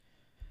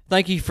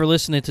Thank you for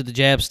listening to the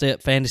Jab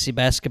Step Fantasy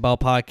Basketball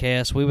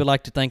Podcast. We would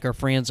like to thank our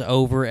friends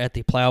over at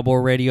the Plowboy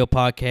Radio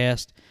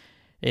Podcast.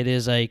 It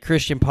is a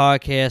Christian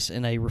podcast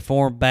in a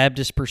Reformed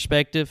Baptist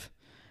perspective.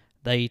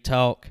 They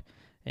talk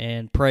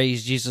and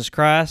praise Jesus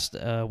Christ.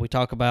 We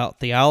talk about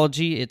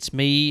theology. It's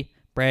me,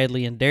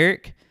 Bradley, and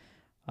Derek.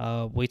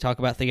 We talk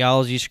about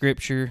theology,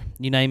 scripture,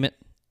 you name it,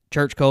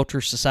 church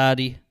culture,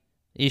 society,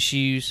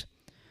 issues.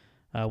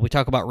 We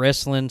talk about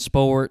wrestling,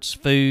 sports,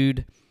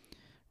 food.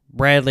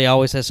 Bradley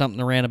always has something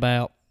to rant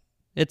about.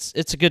 It's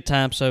a good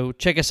time, so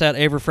check us out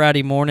every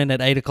Friday morning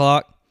at 8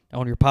 o'clock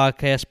on your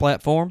podcast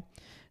platform.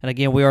 And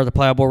again, we are the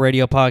Plowboy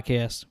Radio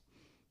Podcast.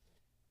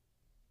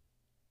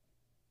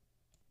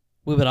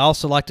 We would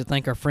also like to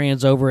thank our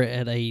friends over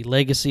at A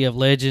Legacy of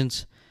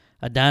Legends,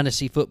 a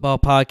Dynasty football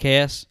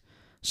podcast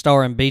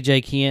starring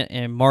BJ Kent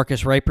and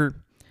Marcus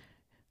Raper.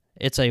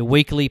 It's a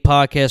weekly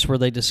podcast where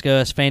they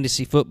discuss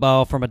fantasy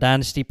football from a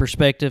Dynasty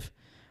perspective.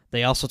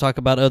 They also talk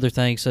about other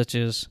things such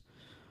as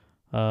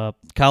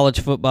college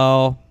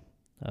football,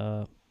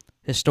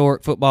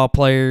 historic football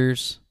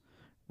players.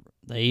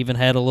 They even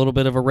had a little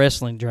bit of a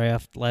wrestling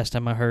draft last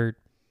time I heard.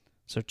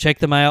 So check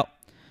them out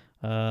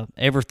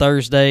every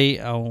Thursday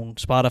on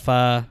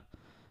Spotify,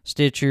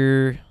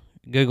 Stitcher,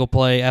 Google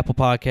Play, Apple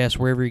Podcasts,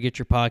 wherever you get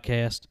your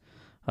podcast.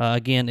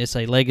 Again, it's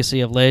A Legacy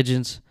of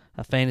Legends,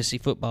 a fantasy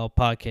football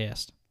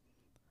podcast.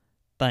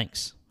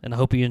 Thanks, and I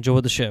hope you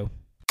enjoyed the show.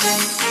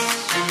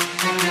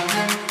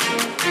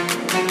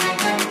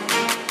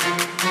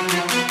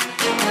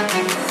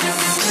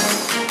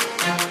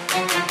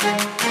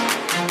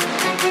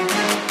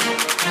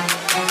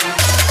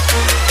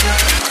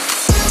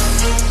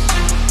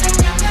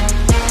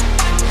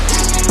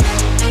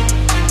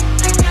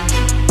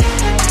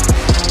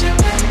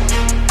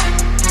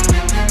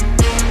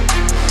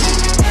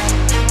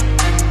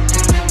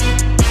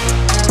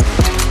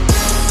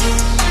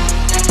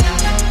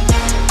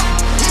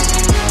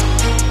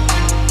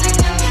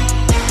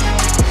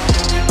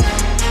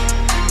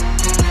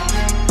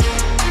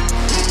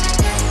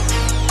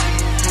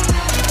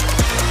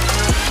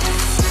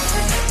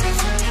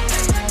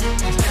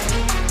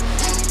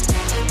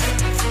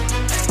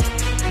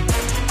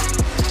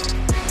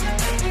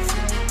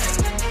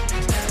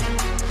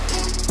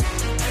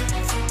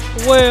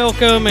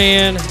 Welcome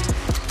in.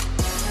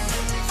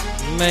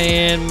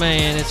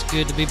 Man, it's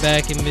good to be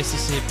back in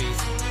Mississippi.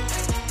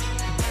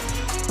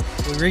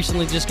 We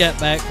recently just got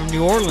back from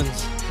New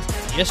Orleans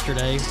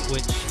yesterday,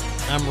 which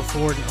I'm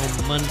recording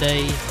on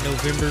Monday,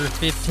 November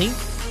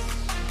 15th.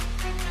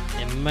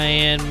 And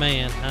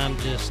man, I'm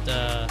just,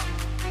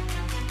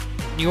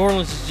 New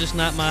Orleans is just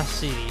not my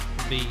city,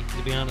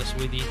 to be honest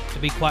with you, to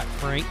be quite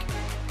frank.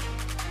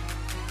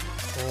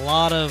 A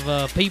lot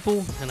of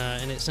people,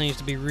 and it seems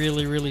to be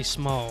really, really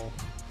small.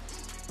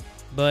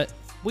 But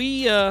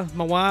we,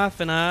 my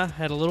wife and I,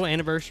 had a little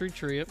anniversary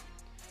trip.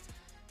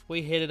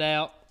 We headed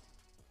out,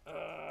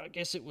 I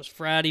guess it was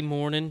Friday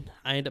morning.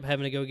 I ended up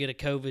having to go get a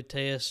COVID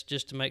test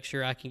just to make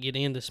sure I can get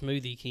into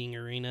Smoothie King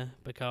Arena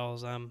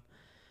because I'm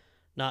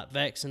not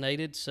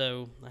vaccinated.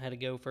 So I had to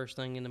go first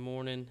thing in the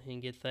morning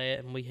and get that,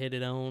 and we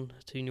headed on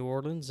to New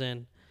Orleans.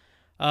 And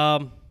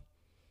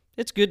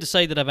it's good to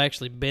say that I've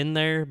actually been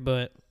there,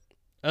 but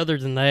other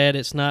than that,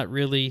 it's not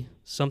really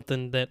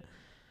something that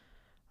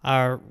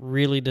I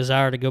really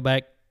desire to go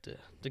back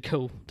to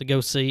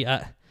go see.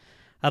 I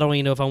don't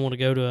even know if I want to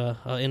go to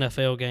a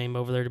NFL game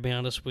over there, to be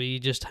honest with you.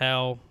 Just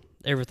how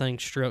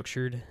everything's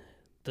structured,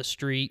 the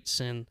streets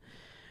and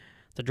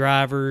the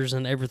drivers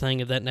and everything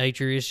of that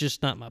nature. It's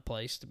just not my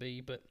place to be.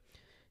 But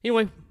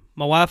anyway,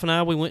 my wife and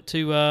I, we went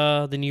to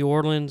the New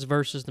Orleans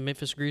versus the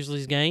Memphis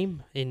Grizzlies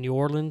game in New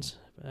Orleans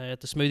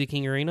at the Smoothie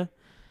King Arena.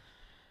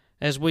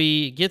 As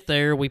we get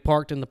there, we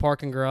parked in the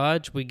parking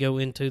garage. We go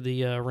into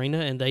the arena,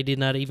 and they did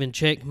not even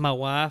check my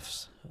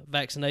wife's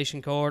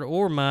vaccination card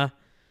or my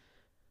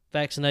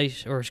my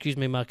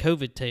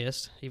COVID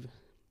test.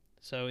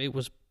 So it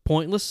was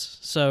pointless.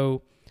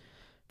 So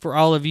for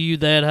all of you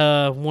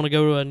that want to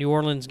go to a New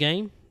Orleans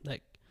game, that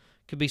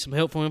could be some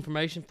helpful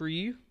information for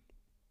you.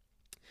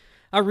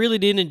 I really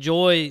did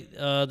enjoy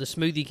the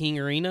Smoothie King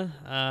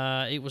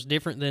Arena. It was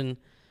different than,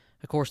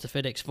 of course, the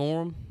FedEx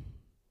Forum.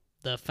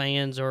 The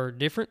fans are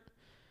different.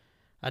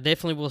 I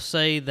definitely will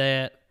say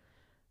that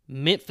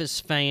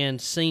Memphis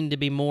fans seem to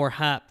be more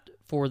hyped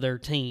for their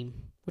team,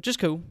 which is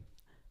cool.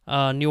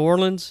 New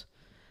Orleans,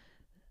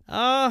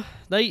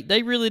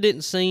 they really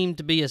didn't seem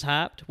to be as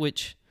hyped,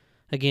 which,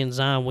 again,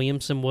 Zion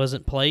Williamson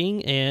wasn't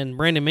playing, and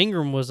Brandon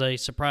Ingram was a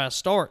surprise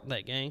start in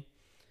that game.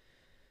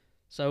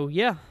 So,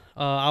 yeah,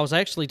 I was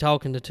actually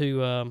talking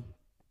to a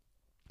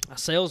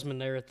salesman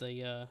there at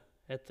the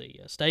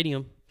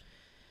stadium,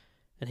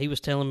 and he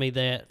was telling me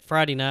that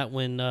Friday night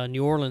when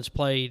New Orleans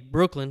played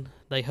Brooklyn,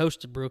 they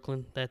hosted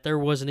Brooklyn, that there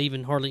wasn't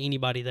even hardly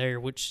anybody there,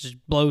 which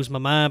just blows my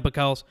mind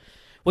because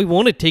we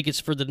wanted tickets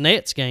for the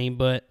Nets game,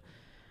 but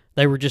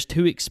they were just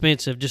too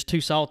expensive, just too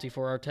salty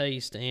for our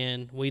taste,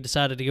 and we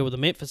decided to go with the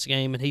Memphis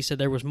game, and he said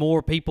there was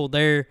more people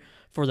there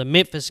for the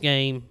Memphis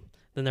game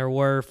than there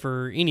were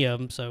for any of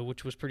them, so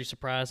which was pretty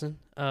surprising.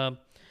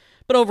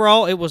 But But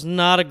overall, it was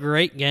not a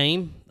great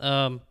game.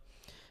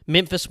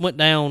 Memphis went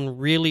down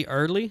really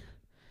early,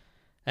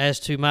 as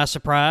to my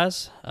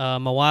surprise. My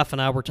wife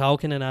and I were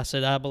talking, and I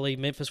said I believe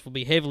Memphis will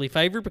be heavily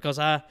favored because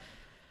I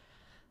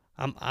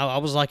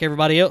was like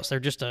everybody else. They're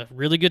just a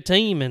really good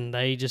team, and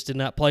they just did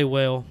not play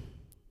well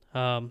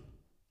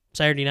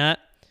Saturday night.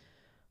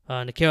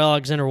 Nickeil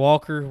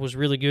Alexander-Walker was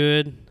really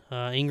good.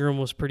 Ingram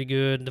was pretty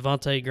good.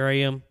 Devontae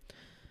Graham.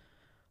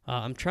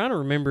 I'm trying to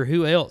remember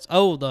who else.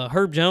 Oh, the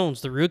Herb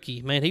Jones, the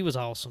rookie. Man, he was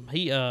awesome.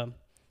 He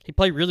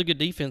played really good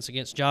defense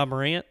against Ja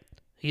Morant.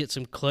 He hit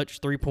some clutch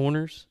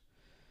three-pointers.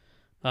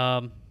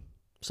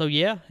 So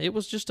yeah, it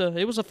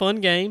was a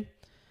fun game.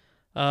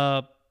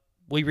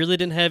 We really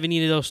didn't have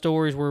any of those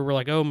stories where we're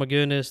like, oh my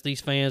goodness,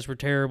 these fans were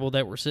terrible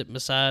that were sitting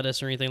beside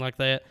us or anything like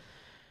that.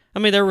 I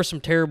mean, there were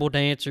some terrible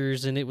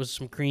dancers, and it was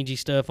some cringy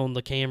stuff on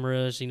the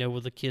cameras,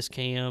 with the kiss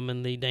cam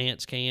and the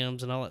dance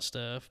cams and all that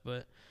stuff.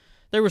 But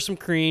there was some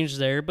cringe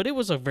there, but it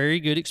was a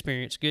very good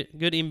experience, good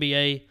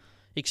NBA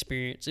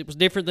experience. It was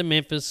different than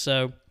Memphis,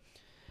 so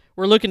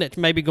we're looking at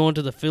maybe going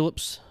to the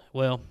Phillips.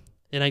 Well,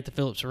 it ain't the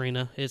Phillips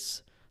Arena.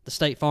 It's the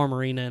State Farm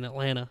Arena in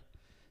Atlanta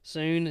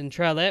soon and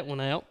try that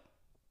one out.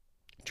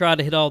 Try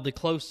to hit all the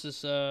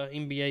closest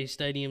NBA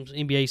stadiums,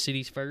 NBA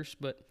cities first.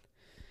 But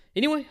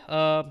anyway,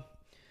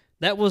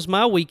 that was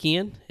my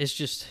weekend. It's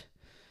just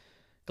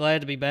glad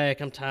to be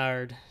back. I'm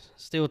tired,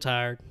 still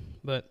tired.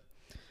 But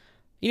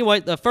anyway,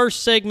 the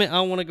first segment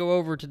I want to go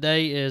over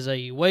today is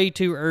a way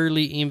too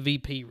early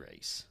MVP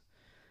race.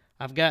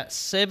 I've got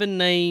 7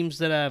 names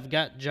that I've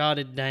got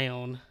jotted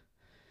down.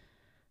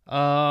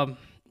 I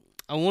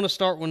want to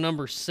start with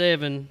number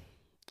 7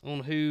 on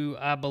who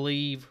I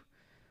believe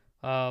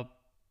are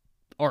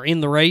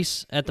in the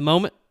race at the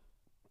moment.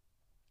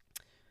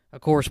 Of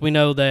course, we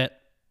know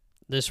that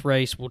this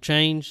race will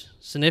change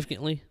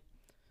significantly.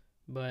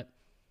 But,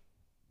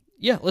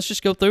 yeah, let's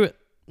just go through it.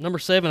 Number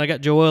 7, I got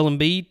Joel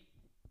Embiid.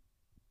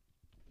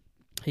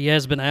 He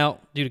has been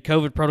out due to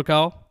COVID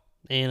protocol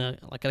and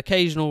like an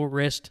occasional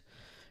rest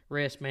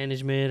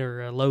management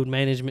or load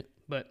management.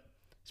 But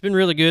it's been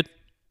really good.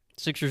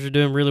 Sixers are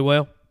doing really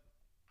well.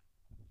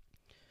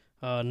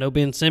 No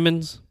Ben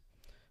Simmons.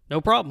 No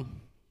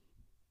problem.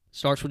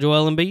 Starts with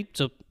Joel Embiid,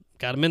 so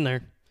got him in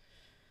there.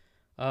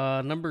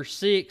 Number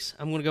 6,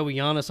 I'm going to go with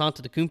Giannis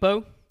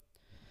Antetokounmpo.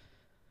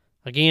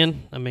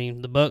 Again, I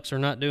mean, the Bucks are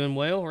not doing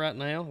well right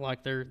now.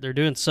 Like they're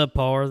doing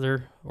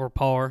subpar, or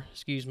par,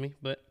 excuse me.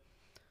 But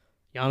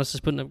Giannis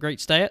is putting up great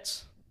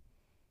stats.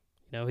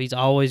 He's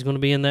always going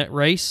to be in that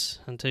race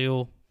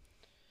until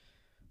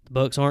the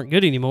Bucks aren't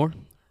good anymore,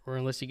 or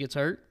unless he gets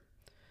hurt.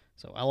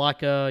 So I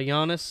like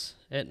Giannis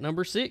at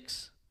number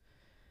 6.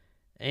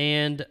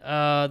 And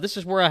this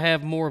is where I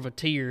have more of a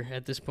tier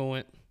at this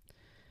point.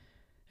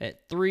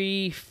 At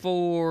 3,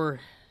 4,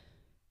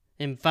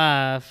 and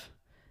 5,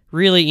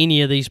 really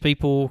any of these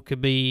people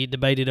could be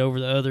debated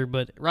over the other.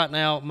 But right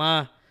now,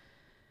 my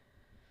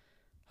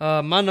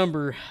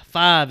number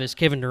 5 is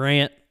Kevin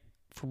Durant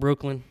for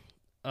Brooklyn.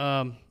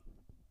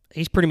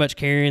 He's pretty much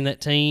carrying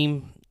that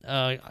team.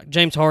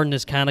 James Harden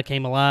has kind of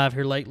came alive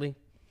here lately.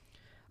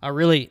 I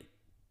really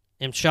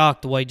am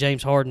shocked the way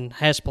James Harden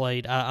has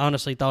played. I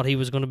honestly thought he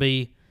was going to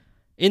be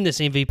in this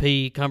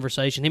MVP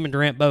conversation, him and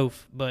Durant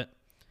both, but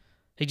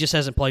he just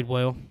hasn't played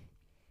well.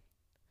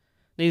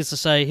 Needless to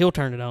say, he'll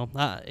turn it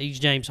on. He's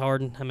James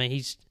Harden. I mean,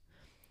 he's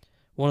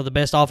one of the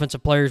best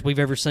offensive players we've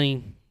ever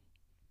seen.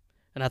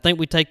 And I think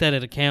we take that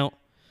into account.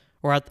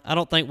 Or I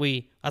think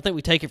we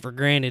take it for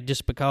granted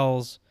just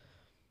because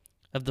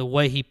of the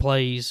way he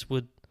plays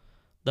with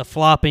the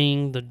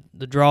flopping,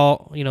 the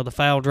draw, the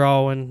foul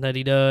drawing that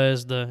he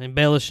does, the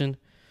embellishing.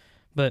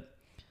 But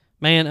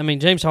man, I mean,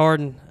 James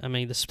Harden, I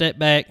mean, the step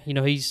back,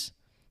 he's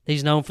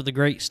known for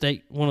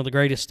one of the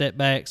greatest step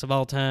backs of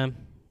all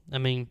time. I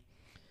mean,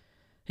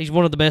 he's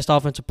one of the best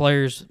offensive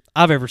players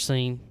I've ever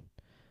seen.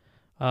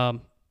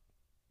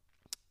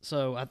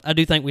 So I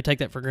do think we take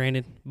that for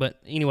granted. But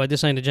anyway,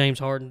 this ain't a James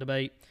Harden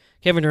debate.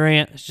 Kevin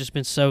Durant has just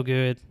been so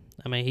good.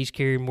 I mean, he's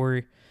carried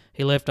where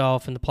he left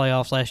off in the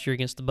playoffs last year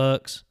against the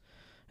Bucks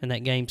in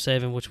that Game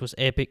 7, which was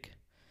epic.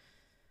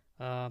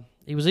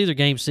 It was either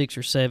Game 6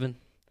 or 7.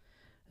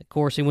 Of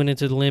course, he went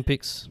into the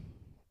Olympics,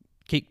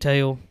 kicked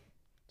tail.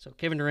 So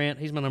Kevin Durant,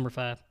 he's my number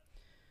 5.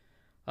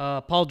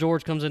 Paul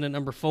George comes in at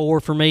number 4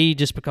 for me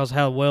just because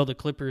how well the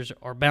Clippers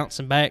are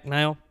bouncing back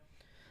now.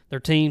 Their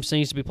team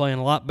seems to be playing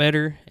a lot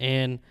better,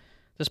 and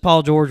this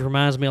Paul George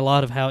reminds me a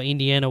lot of how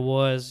Indiana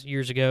was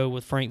years ago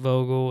with Frank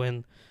Vogel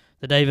and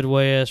the David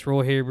West,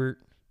 Roy Hibbert,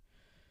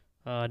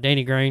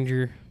 Danny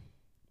Granger.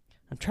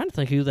 I'm trying to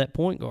think who that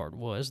point guard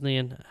was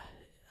then.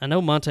 I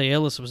know Monte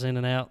Ellis was in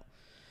and out.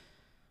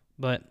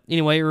 But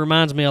anyway, it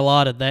reminds me a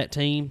lot of that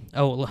team.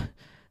 Oh,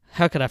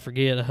 how could I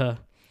forget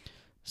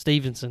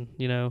Stevenson,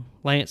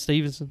 Lance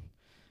Stevenson.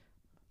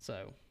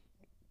 So,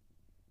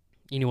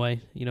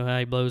 anyway, you know how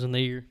he blows in the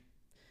ear.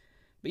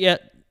 But yeah,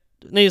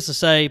 needless to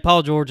say,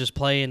 Paul George is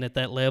playing at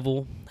that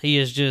level. He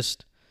is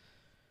just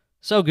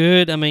so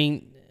good. I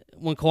mean,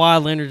 when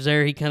Kawhi Leonard's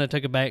there, he kind of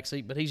took a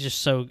backseat, but he's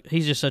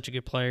just such a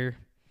good player.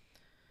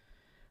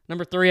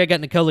 Number 3, I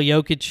got Nikola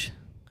Jokic.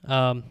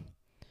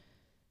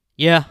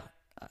 Yeah,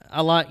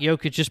 I like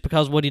Jokic just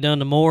because of what he done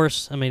to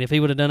Morris. I mean, if he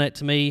would have done that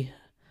to me,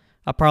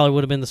 I probably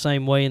would have been the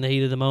same way in the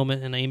heat of the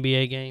moment in the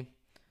NBA game.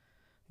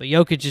 But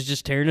Jokic is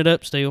just tearing it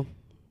up still.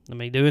 I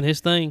mean, doing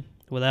his thing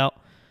without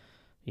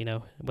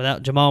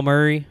Jamal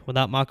Murray,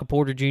 without Michael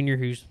Porter Jr.,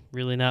 who's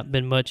really not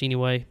been much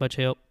anyway, much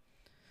help.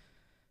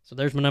 So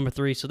there's my number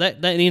 3. So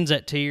that ends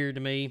that tier to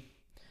me.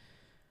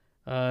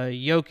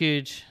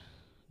 Jokic,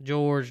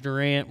 George,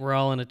 Durant were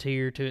all in a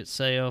tier to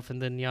itself,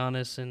 and then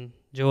Giannis and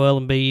Joel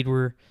Embiid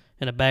were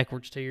in a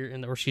backwards tier,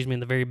 in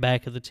the very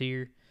back of the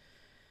tier.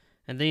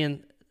 And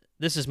then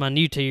this is my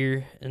new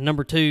tier, and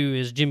number 2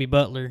 is Jimmy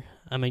Butler.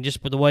 I mean,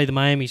 just with the way the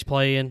Miami's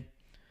playing,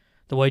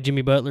 the way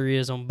Jimmy Butler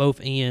is on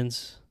both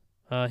ends,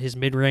 his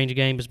mid-range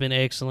game has been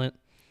excellent.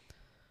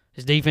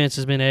 His defense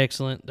has been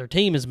excellent. Their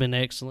team has been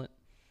excellent.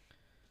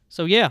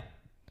 So, yeah,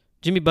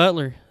 Jimmy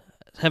Butler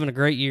is having a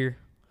great year.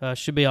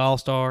 Should be an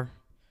all-star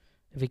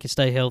if he can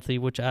stay healthy,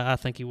 which I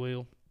think he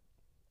will.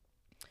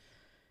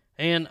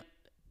 And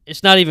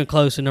it's not even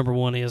close who number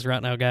 1 is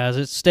right now, guys.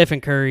 It's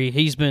Stephen Curry.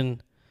 He's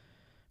been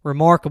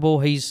remarkable.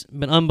 He's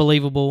been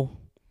unbelievable.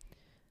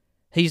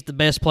 He's the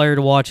best player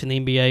to watch in the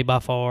NBA by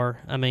far.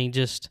 I mean,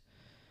 just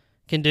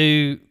can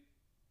do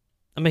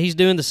 – I mean, he's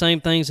doing the same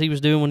things he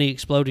was doing when he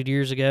exploded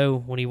years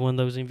ago when he won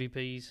those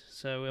MVPs.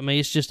 So, I mean,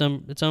 it's just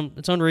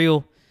it's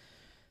unreal.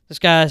 This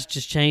guy's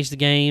just changed the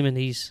game, and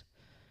he's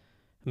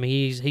in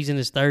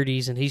his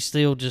 30s, and he's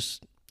still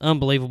just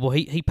unbelievable.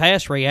 He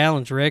passed Ray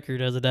Allen's record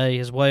the other day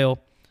as well.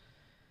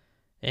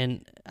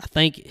 And I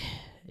think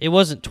it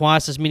wasn't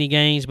twice as many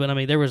games, but, I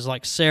mean, there was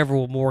like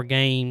several more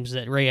games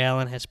that Ray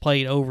Allen has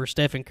played over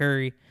Stephen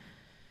Curry.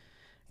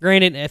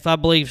 Granted, if I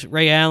believe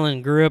Ray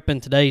Allen grew up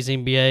in today's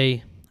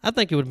NBA, I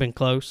think it would have been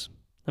close.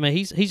 I mean,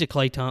 he's a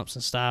Klay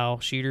Thompson-style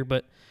shooter,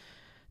 but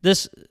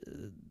this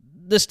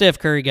Steph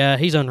Curry guy,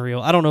 he's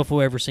unreal. I don't know if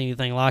we'll ever see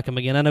anything like him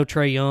again. I know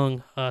Trae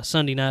Young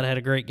Sunday night had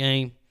a great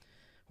game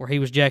where he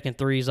was jacking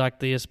threes like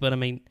this, but, I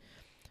mean,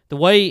 the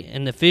way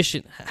and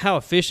how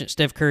efficient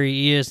Steph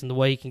Curry is and the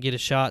way he can get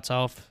his shots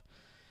off.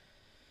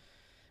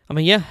 I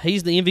mean, yeah,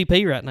 he's the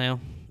MVP right now.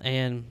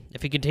 And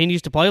if he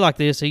continues to play like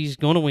this, he's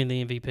going to win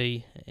the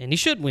MVP. And he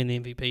should win the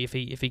MVP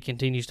if he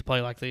continues to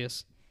play like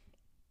this.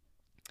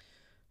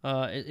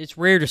 It's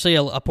rare to see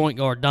a point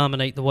guard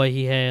dominate the way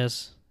he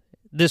has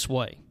this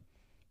way.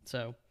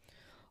 So,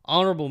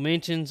 honorable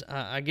mentions,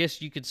 I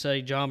guess you could say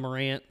Ja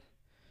Morant,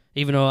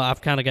 even though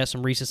I've kind of got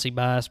some recency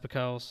bias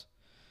because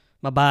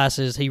my bias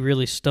is he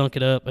really stunk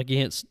it up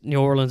against New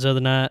Orleans the other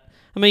night.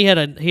 I mean,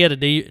 he had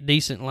a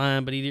decent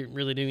line, but he didn't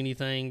really do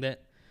anything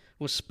that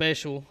was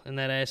special in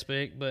that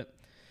aspect. But,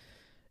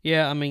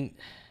 yeah, I mean,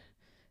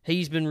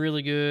 he's been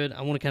really good.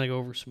 I want to kind of go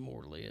over some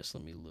more lists.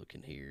 Let me look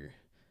in here.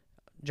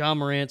 Ja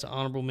Morant's an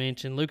honorable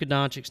mention. Luka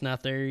Doncic's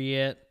not there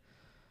yet.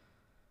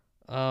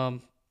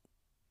 Trae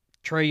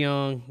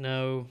Young,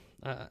 no.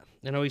 I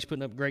know he's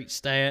putting up great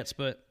stats,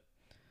 but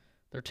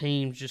their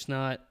team's just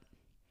not,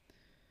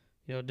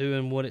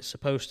 doing what it's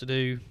supposed to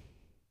do.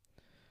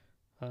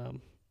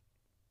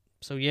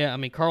 So yeah, I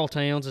mean, Karl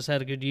Towns has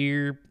had a good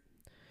year.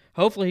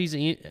 Hopefully he's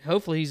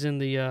in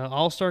the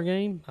All-Star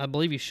game. I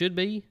believe he should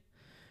be.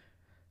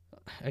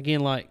 Again,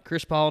 like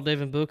Chris Paul,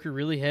 Devin Booker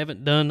really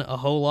haven't done a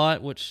whole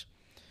lot, which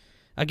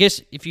I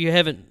guess if you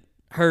haven't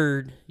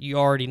heard, you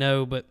already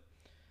know, but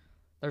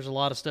there's a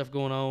lot of stuff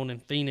going on in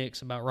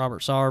Phoenix about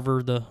Robert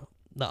Sarver,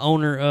 the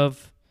owner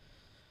of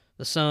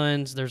the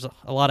Suns. There's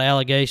a lot of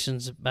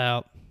allegations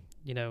about,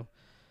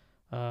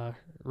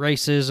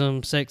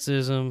 racism,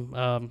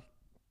 sexism,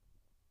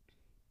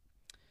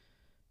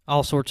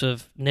 all sorts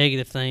of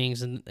negative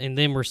things. And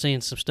then we're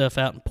seeing some stuff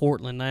out in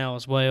Portland now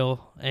as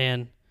well.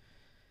 And,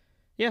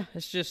 yeah,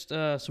 it's just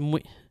some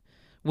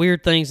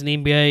weird things in the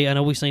NBA. I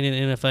know we've seen it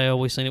in the NFL.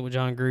 We've seen it with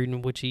John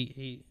Gruden, which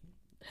he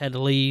had to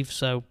leave.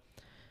 So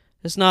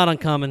it's not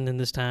uncommon in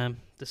this time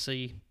to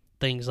see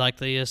things like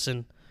this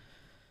and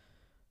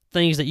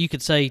things that you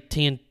could say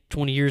 10,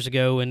 20 years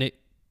ago, and it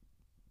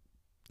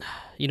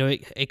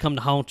come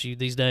to haunt you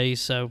these days.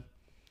 So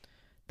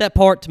that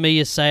part to me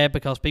is sad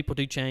because people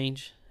do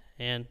change,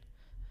 and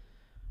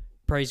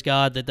praise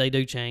God that they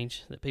do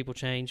change, that people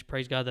change.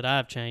 Praise God that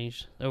I've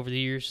changed over the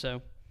years.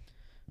 So,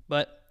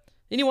 but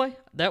anyway,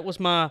 that was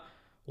my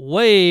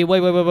way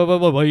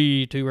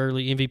too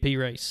early MVP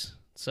race.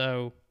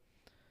 So,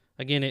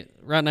 again,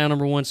 right now,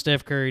 number 1,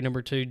 Steph Curry.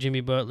 Number 2,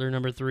 Jimmy Butler.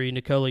 Number 3,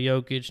 Nikola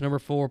Jokic. Number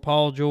 4,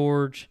 Paul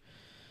George.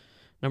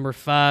 Number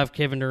 5,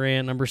 Kevin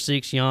Durant. Number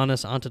 6,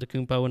 Giannis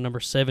Antetokounmpo. And number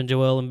 7,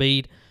 Joel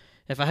Embiid.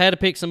 If I had to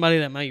pick somebody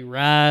that may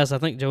rise, I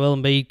think Joel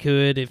Embiid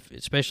could,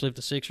 especially if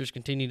the Sixers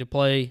continue to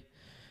play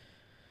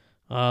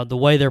the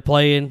way they're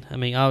playing. I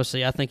mean,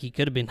 obviously, I think he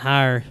could have been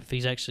higher if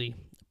he's actually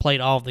played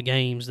all of the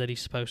games that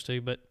he's supposed to.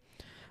 But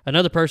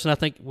another person I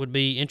think would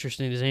be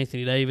interesting is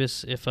Anthony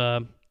Davis. If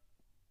the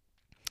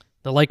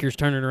Lakers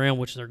turn it around,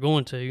 which they're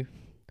going to,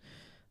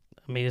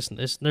 I mean,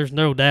 there's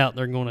no doubt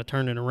they're going to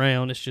turn it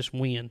around. It's just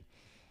when.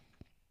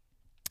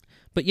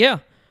 But, yeah,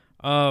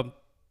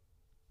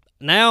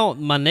 now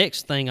my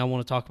next thing I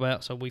want to talk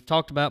about. So we've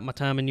talked about my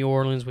time in New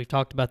Orleans. We've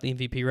talked about the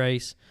MVP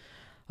race.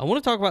 I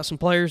want to talk about some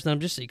players that I'm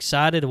just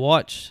excited to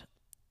watch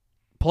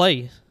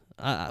play,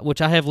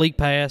 which I have League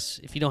Pass.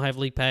 If you don't have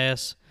League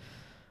Pass,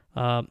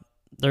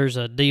 there's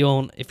a deal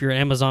on, if you're an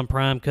Amazon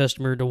Prime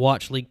customer, to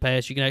watch League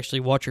Pass. You can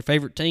actually watch your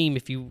favorite team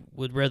if you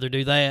would rather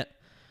do that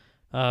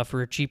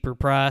for a cheaper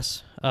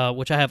price,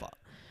 which I have.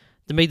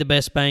 To me, the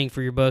best bang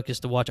for your buck is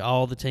to watch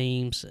all the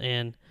teams.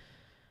 And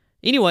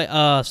anyway,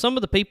 some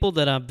of the people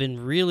that I've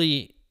been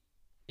really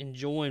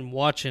enjoying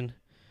watching,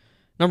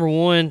 number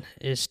one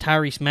is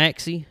Tyrese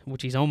Maxey,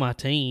 which he's on my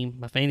team,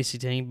 my fantasy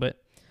team, but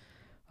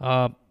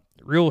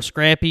real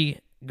scrappy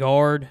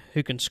guard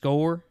who can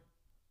score.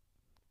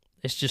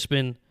 It's just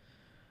been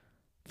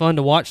fun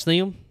to watch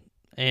them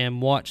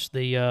and watch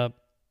the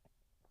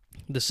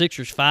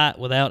Sixers fight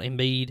without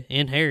Embiid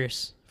and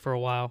Harris for a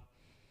while.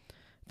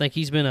 I think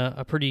he's been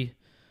a pretty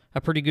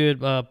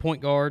good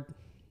point guard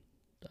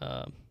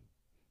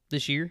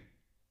this year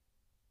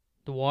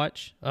to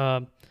watch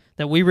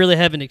that we really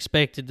haven't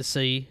expected to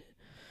see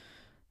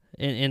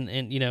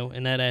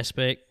in that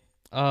aspect.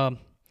 The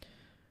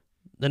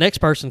next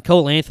person,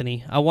 Cole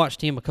Anthony, I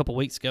watched him a couple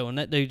weeks ago, and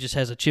that dude just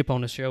has a chip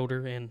on his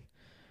shoulder. And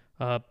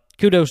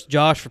kudos to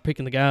Josh for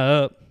picking the guy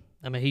up.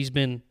 I mean, he's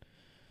been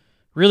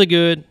really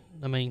good.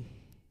 I mean,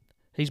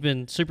 he's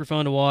been super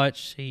fun to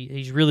watch.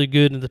 He's really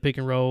good in the pick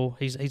and roll.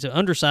 He's an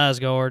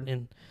undersized guard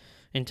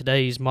in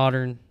today's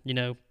modern,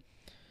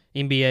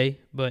 NBA.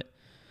 But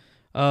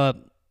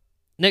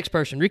next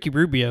person, Ricky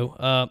Rubio.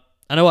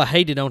 I know I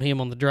hated on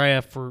him on the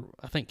draft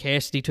I think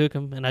Cassidy took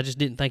him, and I just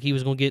didn't think he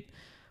was going to get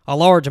a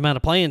large amount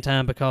of playing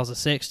time because of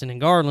Sexton and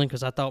Garland,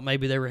 because I thought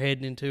maybe they were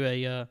heading into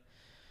a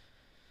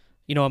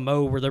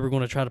mode where they were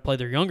going to try to play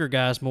their younger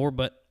guys more.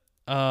 But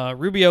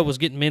Rubio was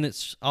getting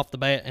minutes off the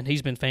bat, and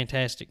he's been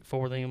fantastic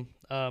for them.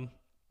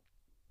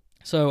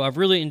 So I've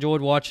really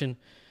enjoyed watching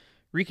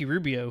Ricky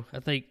Rubio. I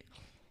think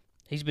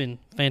he's been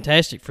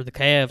fantastic for the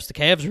Cavs. The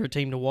Cavs are a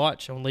team to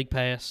watch on League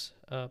Pass.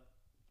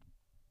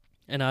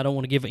 And I don't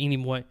want to give any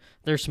away.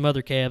 There's some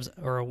other Cavs,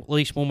 or at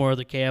least one more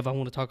other Cav I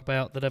want to talk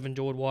about that I've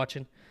enjoyed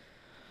watching.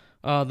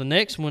 The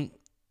next one,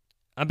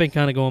 I've been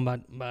kind of going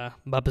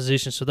by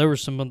position, so there were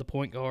some of the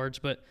point guards.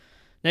 But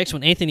next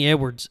one, Anthony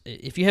Edwards.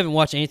 If you haven't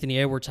watched Anthony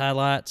Edwards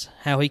highlights,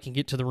 how he can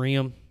get to the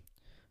rim,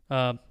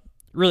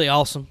 really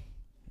awesome.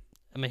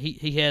 I mean,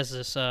 he has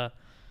this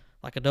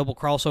like a double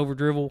crossover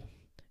dribble,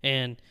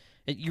 and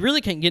you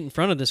really can't get in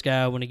front of this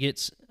guy when he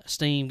gets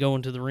steam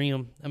going to the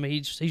rim. I mean,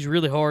 he's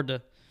really hard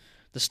to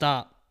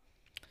stop.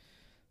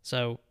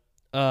 So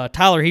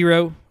Tyler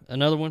Hero,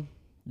 another one.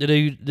 The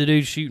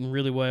dude's shooting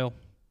really well.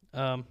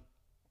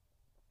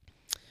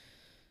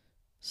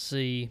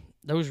 See,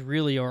 those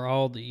really are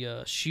all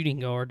the shooting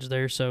guards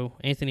there. So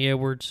Anthony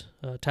Edwards,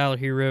 Tyler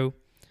Hero.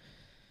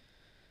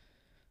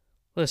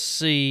 Let's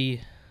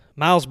see,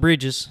 Miles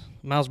Bridges.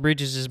 Miles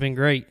Bridges has been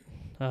great.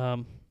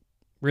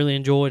 Really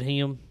enjoyed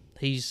him.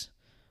 He's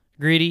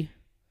gritty,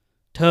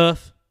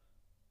 tough.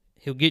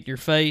 He'll get in your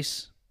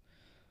face.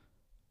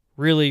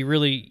 Really,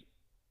 really,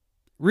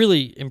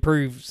 really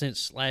improved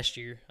since last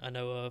year, I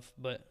know of,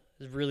 but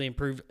has really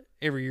improved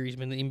every year he's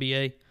been in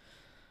the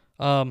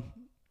NBA.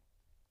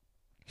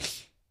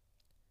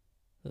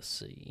 Let's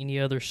see, any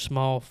other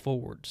small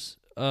forwards?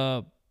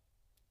 OG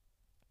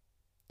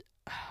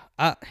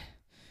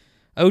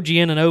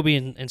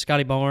Anunoby and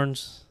Scotty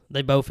Barnes,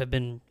 they both have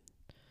been.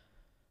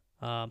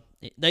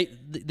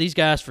 These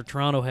guys for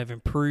Toronto have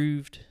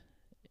improved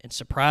and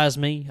surprised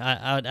me.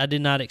 I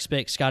did not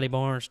expect Scotty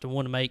Barnes to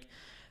want to make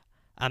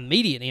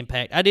immediate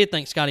impact. I did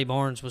think Scotty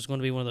Barnes was going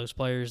to be one of those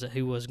players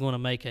who was going to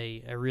make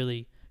a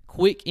really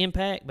quick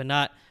impact, but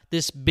not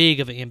this big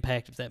of an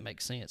impact, if that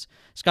makes sense.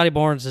 Scotty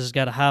Barnes has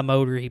got a high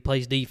motor. He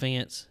plays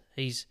defense.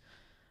 He's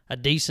a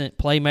decent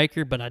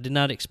playmaker, but I did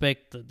not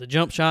expect the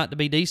jump shot to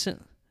be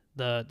decent,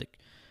 the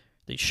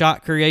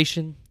shot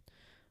creation,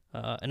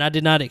 and I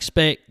did not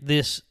expect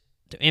this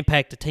to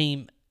impact the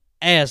team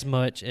as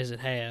much as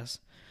it has.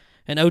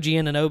 And OG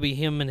Anunoby,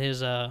 him and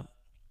his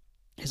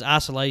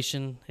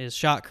isolation, his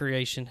shot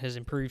creation has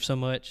improved so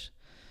much.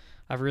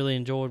 I've really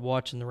enjoyed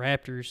watching the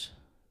Raptors,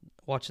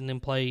 watching them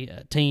play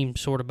team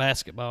sort of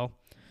basketball.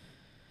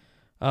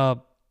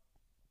 Another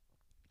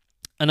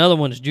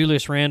one is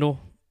Julius Randle.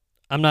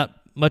 I'm not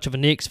much of a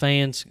Knicks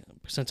fan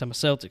since I'm a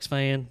Celtics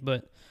fan,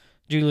 but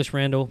Julius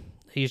Randle,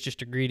 he's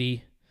just a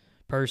greedy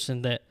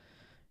person that,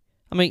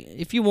 I mean,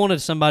 if you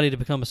wanted somebody to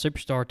become a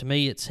superstar, to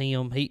me it's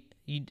him.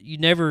 You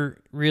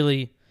never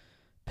really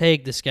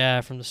pegged this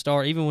guy from the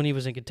start. Even when he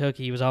was in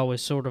Kentucky, he was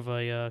always sort of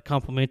a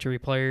complimentary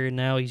player, and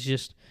now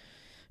he's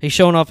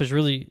showing off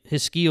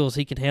his skills.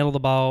 He can handle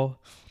the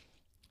ball.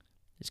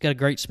 He's got a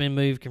great spin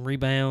move, can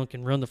rebound,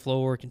 can run the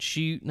floor, can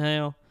shoot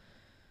now.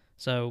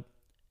 So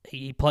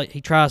he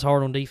tries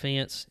hard on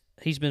defense.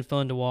 He's been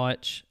fun to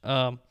watch.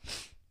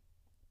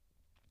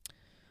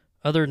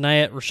 Other than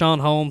that, Rashawn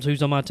Holmes,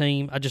 who's on my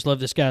team, I just love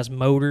this guy's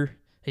motor.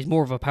 He's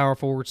more of a power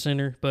forward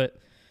center, but,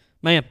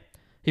 man,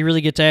 he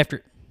really gets after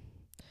it.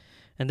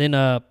 And then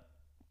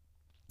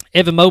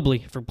Evan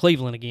Mobley from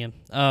Cleveland again.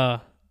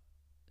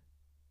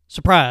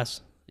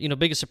 surprise.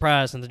 Biggest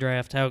surprise in the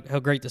draft, how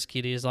great this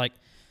kid is. Like,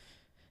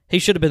 he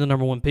should have been the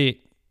number one pick.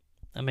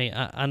 I mean,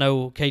 I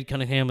know Cade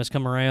Cunningham has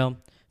come around.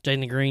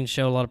 Jalen Green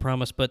showed a lot of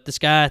promise. But this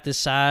guy at this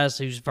size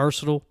who's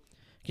versatile,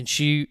 can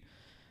shoot,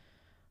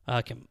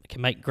 can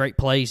make great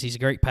plays. He's a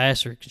great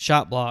passer, can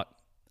shot block.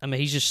 I mean,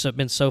 he's just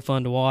been so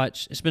fun to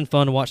watch. It's been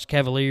fun to watch the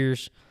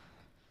Cavaliers,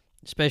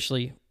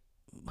 especially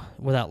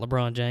without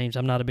LeBron James.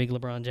 I'm not a big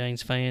LeBron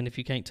James fan, if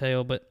you can't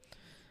tell, but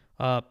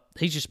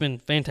he's just been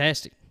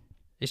fantastic.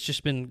 It's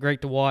just been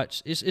great to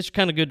watch. It's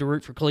kind of good to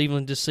root for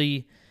Cleveland to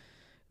see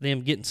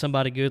them getting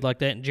somebody good like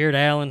that. And Jared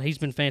Allen, he's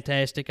been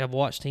fantastic. I've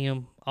watched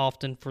him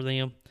often for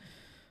them.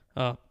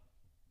 I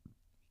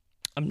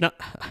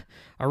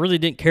really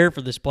didn't care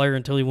for this player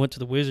until he went to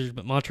the Wizards,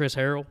 but Montrezl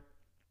Harrell.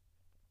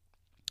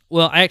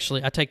 Well,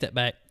 actually, I take that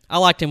back. I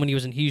liked him when he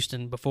was in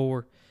Houston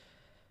before.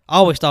 I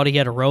always thought he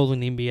had a role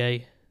in the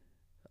NBA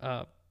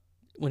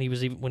when he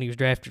was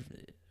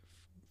drafted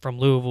from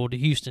Louisville to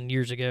Houston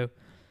years ago.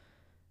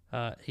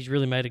 He's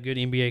really made a good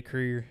NBA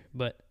career.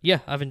 But,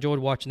 yeah, I've enjoyed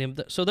watching him.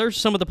 So there's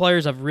some of the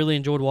players I've really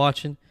enjoyed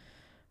watching.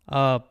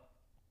 Let's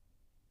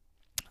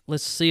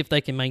see if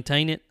they can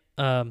maintain it.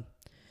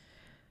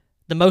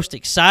 The most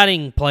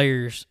exciting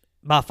players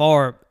by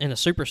far in a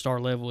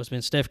superstar level has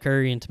been Steph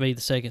Curry, and to me the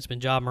second's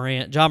been Ja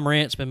Morant. Ja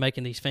Morant's been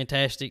making these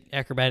fantastic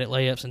acrobatic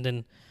layups, and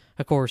then,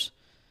 of course,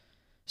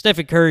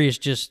 Stephen Curry is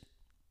just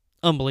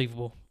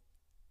unbelievable.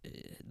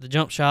 The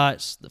jump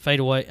shots, the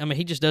fadeaway. I mean,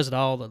 he just does it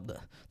all.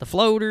 The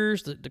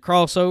floaters, the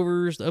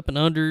crossovers, the up and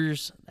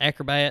unders,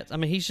 acrobats. I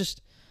mean, he's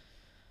just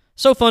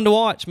so fun to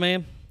watch,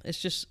 man.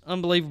 It's just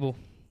unbelievable.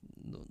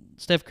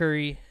 Steph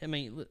Curry, I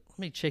mean, let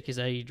me check his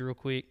age real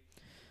quick.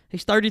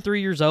 He's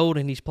 33 years old,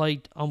 and he's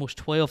played almost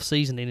 12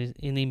 seasons in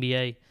the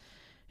NBA.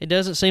 It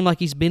doesn't seem like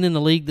he's been in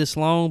the league this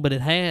long, but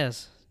it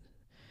has.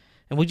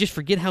 And we just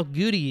forget how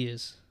good he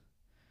is.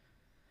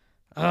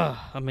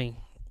 I mean,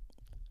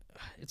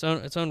 it's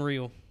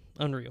unreal.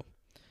 Unreal.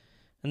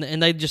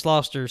 And they just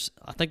lost I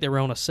think they were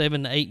on a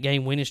 7 to 8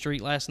 game winning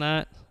streak last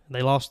night.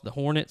 They lost the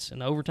Hornets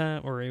in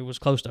overtime, or it was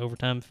close to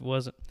overtime if it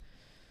wasn't.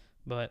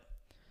 But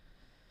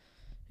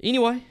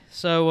anyway,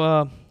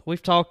 so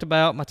we've talked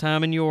about my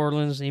time in New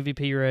Orleans,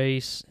 MVP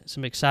race,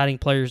 some exciting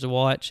players to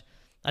watch.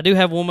 I do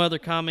have one other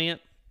comment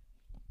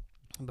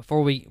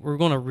before we're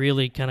going to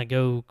really kind of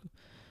go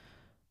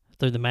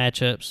through the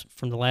matchups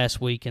from the last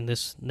week and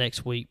this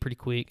next week pretty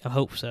quick. I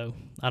hope so.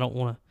 I don't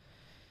want to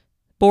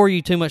bore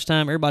you too much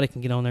time. Everybody can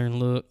get on there and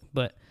look.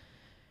 But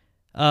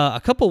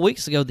a couple of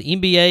weeks ago, the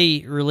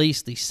NBA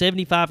released the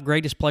 75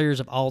 greatest players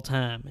of all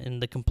time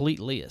in the complete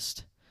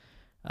list.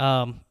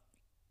 Of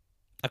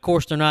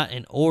course, they're not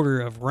in order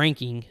of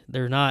ranking.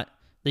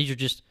 These are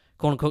just,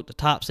 quote-unquote, the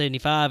top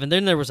 75. And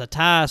then there was a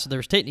tie, so there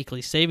was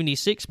technically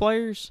 76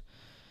 players,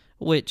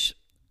 which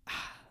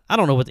I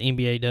don't know what the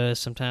NBA does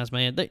sometimes,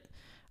 man.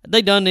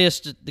 They done this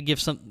to give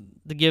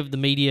the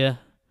media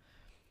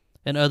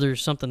and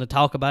others something to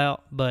talk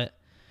about, but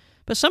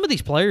some of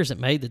these players that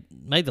made the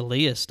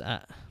list,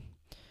 I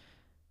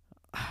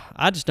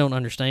just don't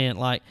understand.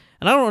 And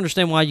I don't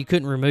understand why you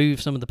couldn't remove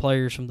some of the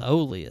players from the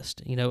old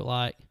list.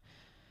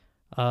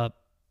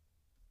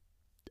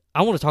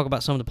 I want to talk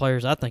about some of the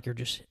players I think are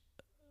just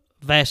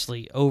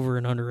vastly over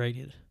and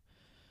underrated.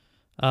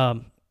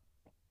 Let's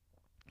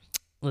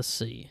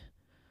see.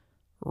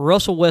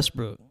 Russell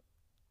Westbrook.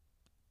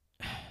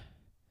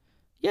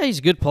 Yeah, he's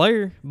a good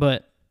player,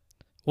 but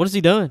what has he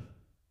done?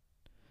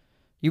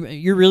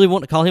 You really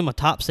want to call him a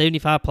top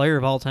 75 player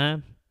of all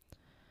time?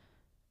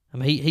 I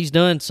mean, he's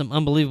done some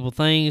unbelievable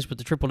things with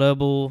the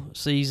triple-double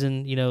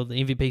season, the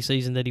MVP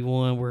season that he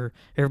won, where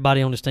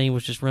everybody on his team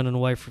was just running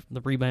away from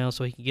the rebound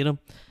so he could get them.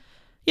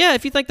 Yeah,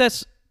 if you think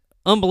that's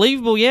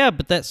unbelievable, yeah,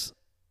 but that's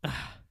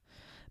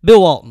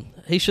Bill Walton.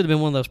 He should have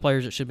been one of those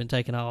players that should have been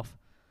taken off.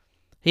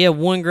 He had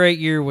one great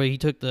year where he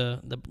took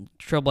the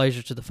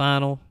Trailblazers to the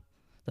finals.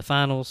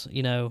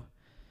 Other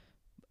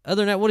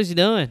than that, what has he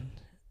done?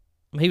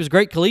 I mean, he was a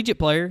great collegiate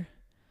player.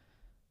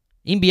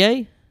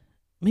 NBA,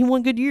 I mean,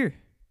 one good year.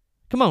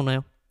 Come on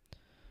now.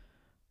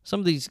 Some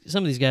of these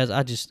guys,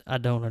 I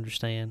don't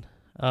understand.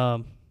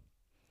 To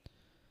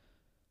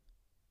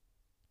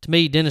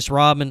me, Dennis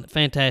Rodman,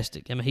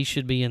 fantastic. I mean, he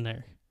should be in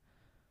there.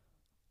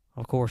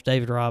 Of course,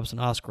 David Robinson,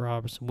 Oscar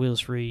Robertson,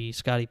 Willis Reed,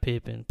 Scottie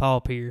Pippen,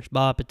 Paul Pierce,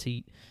 Bob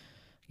Pettit,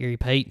 Gary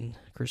Payton,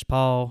 Chris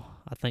Paul,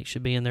 I think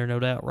should be in there, no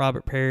doubt.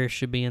 Robert Parrish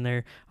should be in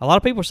there. A lot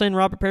of people are saying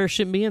Robert Parrish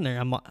shouldn't be in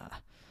there.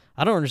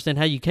 I don't understand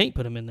how you can't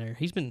put him in there.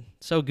 He's been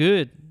so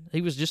good.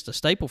 He was just a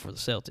staple for the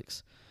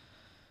Celtics.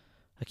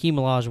 Hakeem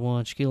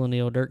Olajuwon, Shaquille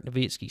O'Neal, Dirk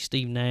Nowitzki,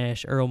 Steve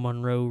Nash, Earl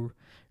Monroe,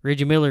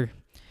 Reggie Miller.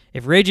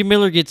 If Reggie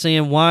Miller gets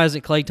in, why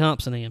isn't Klay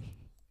Thompson in?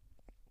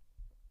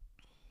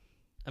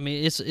 I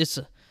mean, it's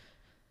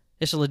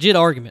a legit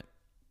argument.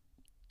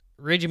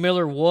 Reggie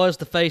Miller was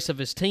the face of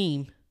his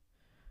team,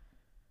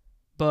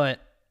 but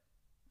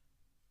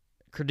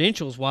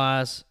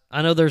credentials-wise,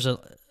 I know the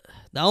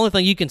only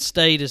thing you can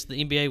state is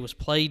the NBA was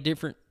played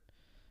different,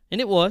 and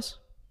it was.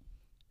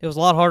 It was a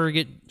lot harder to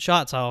get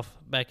shots off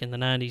back in the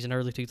 90s and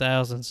early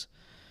 2000s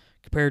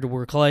compared to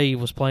where Klay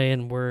was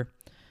playing, where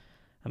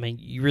I mean,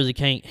 you really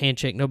can't hand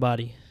check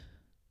nobody,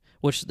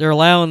 which they're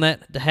allowing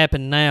that to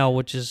happen now,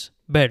 which is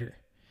better.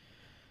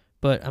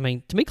 But, I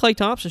mean, to me, Klay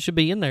Thompson should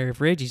be in there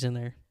if Reggie's in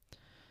there.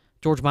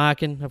 George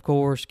Mikan, of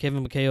course,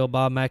 Kevin McHale,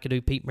 Bob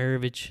McAdoo, Pete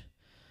Maravich.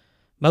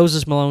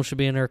 Moses Malone should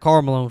be in there.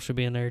 Karl Malone should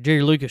be in there.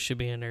 Jerry Lucas should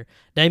be in there.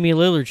 Damian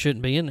Lillard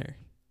shouldn't be in there.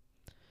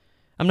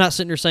 I'm not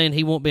sitting there saying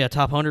he won't be a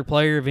top 100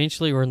 player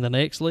eventually or in the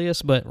next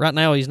list, but right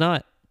now he's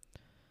not.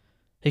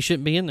 He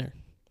shouldn't be in there.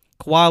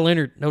 Kawhi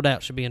Leonard, no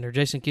doubt, should be in there.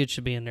 Jason Kidd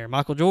should be in there.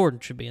 Michael Jordan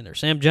should be in there.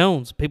 Sam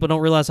Jones. People don't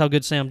realize how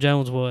good Sam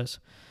Jones was.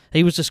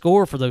 He was the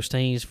scorer for those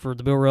teams, for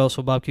the Bill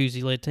Russell, Bob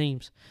Cousy-led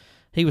teams.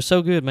 He was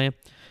so good, man.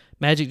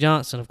 Magic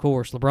Johnson, of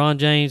course. LeBron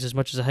James, as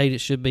much as I hate it,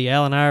 should be.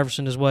 Allen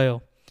Iverson as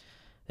well.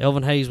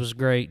 Elvin Hayes was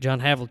great.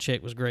 John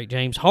Havlicek was great.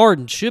 James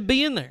Harden should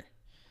be in there.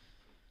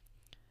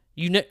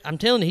 I'm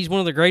telling you, he's one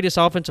of the greatest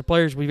offensive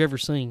players we've ever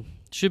seen.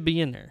 Should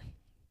be in there.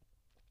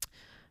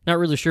 Not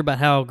really sure about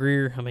Hal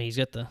Greer. I mean, he's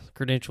got the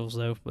credentials,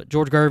 though. But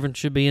George Gervin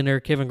should be in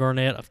there. Kevin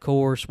Garnett, of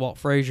course. Walt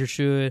Frazier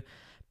should.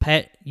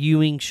 Pat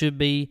Ewing should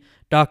be.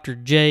 Dr.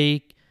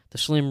 J, the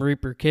Slim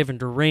Reaper, Kevin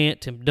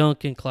Durant, Tim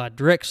Duncan, Clyde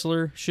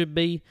Drexler should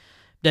be.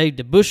 Dave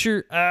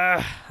DeBusschere.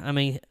 I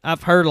mean,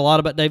 I've heard a lot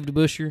about Dave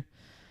DeBusschere.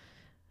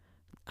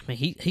 I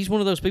mean, he's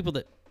one of those people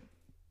that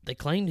they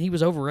claimed he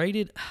was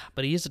overrated,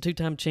 but he is a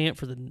two-time champ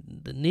for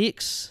the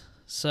Knicks.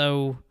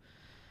 So,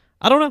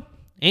 I don't know.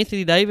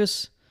 Anthony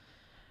Davis,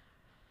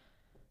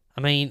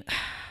 I mean,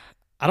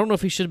 I don't know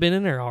if he should have been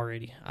in there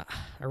already.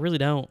 I really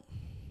don't.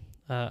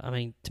 I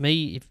mean, to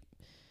me,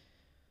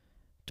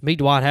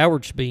 Dwight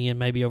Howard should be in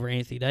maybe over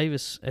Anthony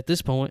Davis at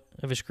this point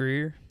of his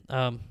career.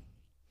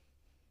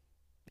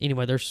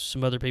 Anyway, there's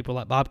some other people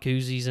like Bob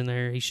Cousy's in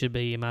there. He should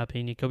be, in my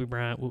opinion. Kobe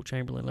Bryant, Wilt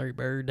Chamberlain, Larry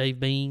Bird, Dave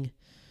Bing.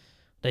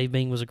 Dave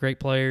Bing was a great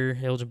player.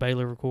 Elgin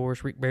Baylor, of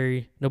course. Rick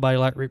Barry. Nobody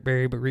liked Rick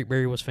Barry, but Rick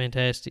Barry was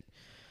fantastic.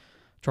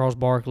 Charles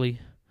Barkley.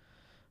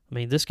 I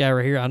mean, this guy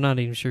right here, I'm not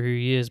even sure who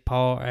he is.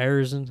 Paul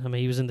Arizin. I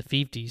mean, he was in the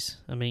 50s.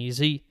 I mean, is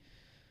he?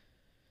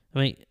 I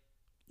mean,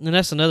 and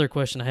that's another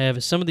question I have,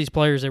 is some of these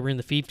players that were in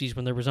the 50s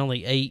when there was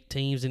only 8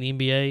 teams in the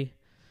NBA,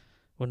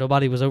 when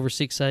nobody was over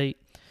 6'8",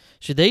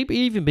 should they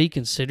even be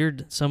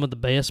considered some of the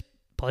best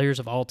players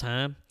of all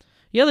time?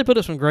 Yeah, they put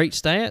up some great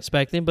stats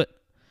back then, but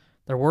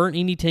there weren't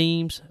any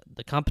teams.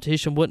 The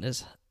competition wasn't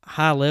as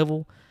high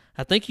level.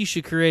 I think you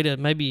should create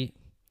maybe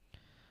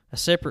a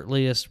separate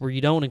list where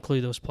you don't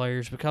include those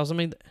players because, I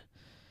mean,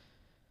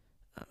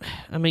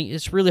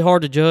 it's really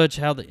hard to judge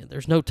how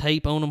there's no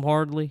tape on them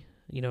hardly.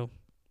 You know,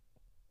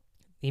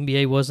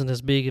 NBA wasn't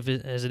as big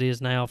as it is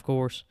now, of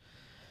course.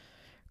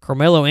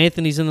 Carmelo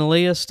Anthony's in the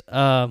list.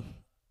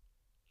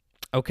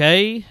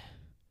 Okay.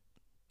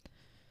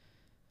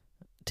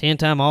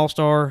 10-time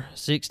All-Star,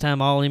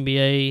 6-time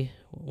All-NBA,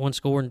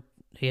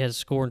 he has a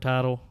scoring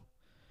title.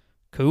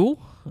 Cool.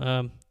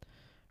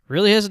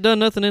 Really hasn't done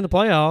nothing in the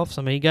playoffs.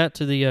 I mean, he got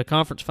to the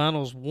conference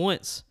finals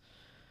once,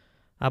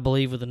 I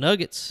believe, with the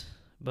Nuggets.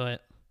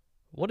 But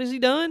what has he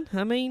done?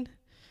 I mean,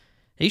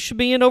 he should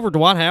be in over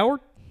Dwight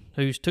Howard,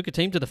 who's took a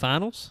team to the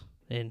finals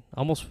and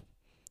almost,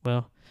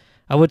 well,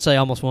 I would say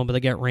almost won, but they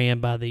got ran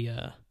by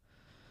the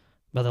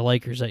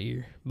Lakers that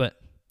year. But,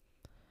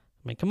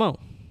 I mean, come on.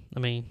 I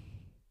mean,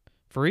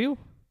 for real?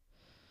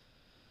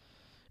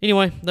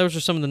 Anyway, those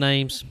are some of the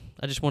names.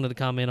 I just wanted to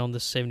comment on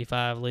this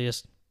 75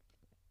 list.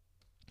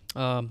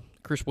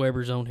 Chris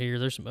Webber's on here.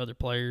 There's some other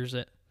players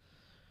that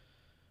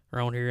are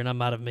on here, and I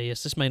might have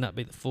missed. This may not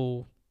be the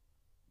full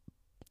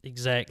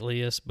exact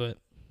list, but,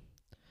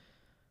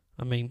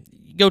 I mean,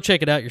 go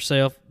check it out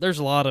yourself. There's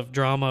a lot of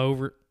drama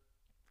over it.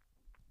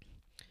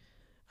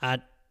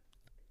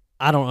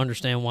 I don't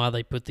understand why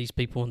they put these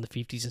people in the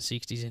 50s and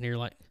 60s in here.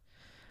 Like,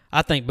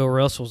 I think Bill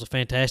Russell's a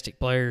fantastic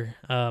player.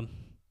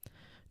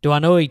 Do I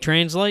know he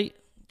translate?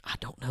 I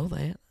don't know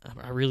that.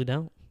 I really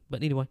don't.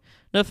 But anyway,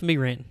 enough of me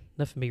ranting.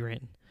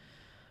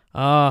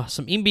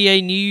 Some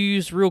NBA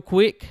news real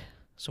quick.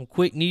 Some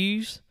quick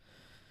news.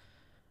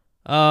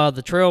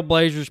 The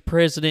Trailblazers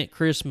president,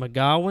 Chris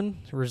McGowan,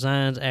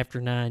 resigns after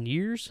 9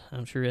 years.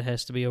 I'm sure it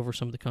has to be over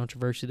some of the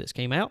controversy that's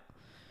came out.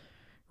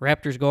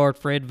 Raptors guard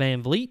Fred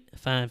VanVleet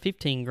fined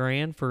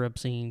 $15,000 for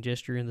obscene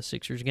gesture in the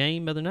Sixers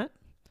game the other night.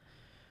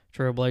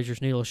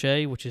 Trailblazers Neil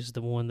O'Shea, which is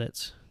the one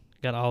that's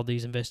got all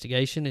these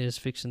investigations, is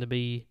fixing to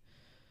be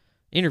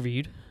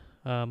interviewed.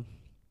 We'll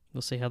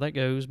see how that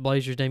goes.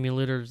 Blazers Damian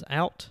Lillard is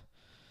out,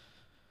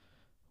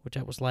 which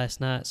that was last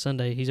night,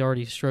 Sunday. He's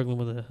already struggling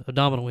with an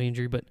abdominal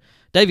injury. But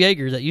Dave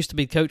Yeager, that used to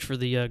be the coach for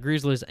the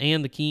Grizzlies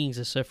and the Kings,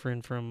 is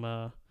suffering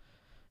from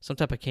some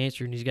type of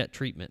cancer, and he's got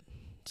treatment.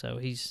 So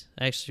he's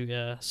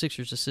actually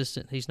Sixers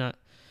assistant. He's not.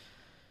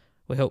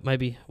 We hope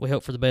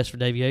for the best for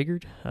Dave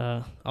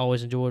Yeager.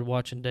 Always enjoyed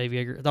watching Dave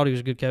Yeager. I thought he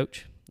was a good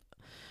coach.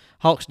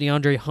 Hawks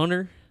DeAndre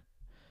Hunter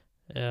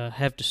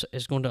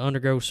is going to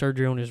undergo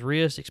surgery on his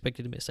wrist,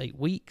 expected to miss 8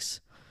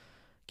 weeks.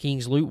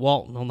 Kings Luke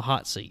Walton on the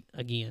hot seat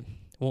again.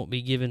 Won't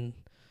be given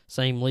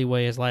same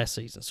leeway as last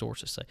season,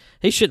 sources say.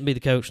 He shouldn't be the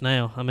coach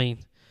now. I mean,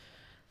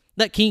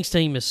 that Kings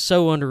team is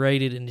so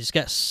underrated and it's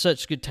got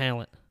such good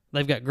talent.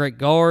 They've got great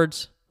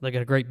guards. They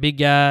got a great big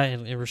guy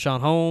in Rashawn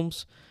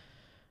Holmes,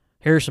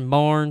 Harrison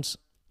Barnes.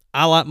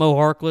 I like Mo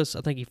Harkless.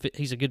 I think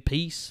he's a good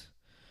piece.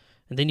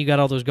 And then you got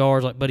all those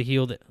guards like Buddy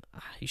Hield that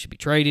he should be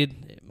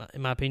traded,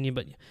 in my opinion.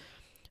 But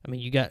I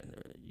mean, you got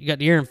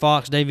De'Aaron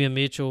Fox, Davion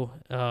Mitchell,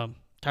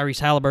 Tyrese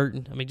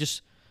Halliburton. I mean,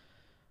 just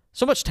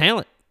so much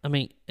talent. I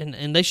mean,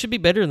 and they should be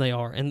better than they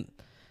are. And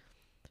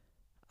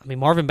I mean,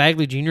 Marvin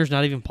Bagley Jr. is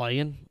not even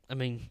playing. I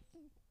mean,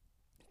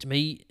 to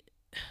me,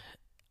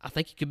 I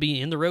think he could be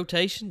in the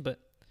rotation, but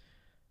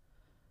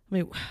I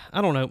mean,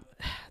 I don't know.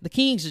 The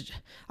Kings,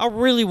 I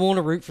really want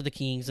to root for the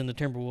Kings and the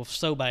Timberwolves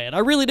so bad. I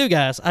really do,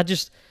 guys. I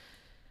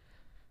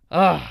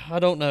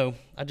don't know.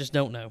 I just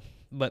don't know.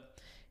 But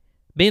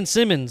Ben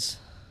Simmons,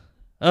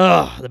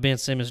 the Ben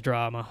Simmons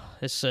drama.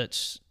 It's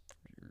such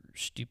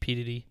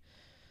stupidity.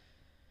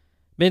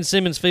 Ben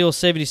Simmons feels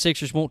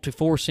 76ers want to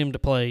force him to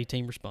play.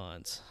 Team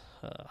responds.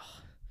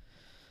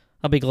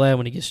 I'll be glad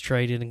when he gets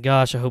traded, and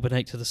gosh, I hope it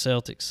ain't to the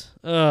Celtics.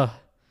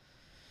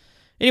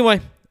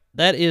 Anyway,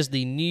 that is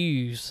the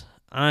news.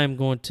 I'm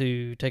going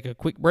to take a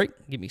quick break,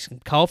 get me some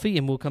coffee,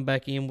 and we'll come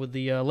back in with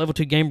the Level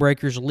 2 Game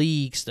Breakers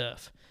League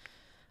stuff.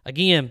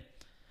 Again,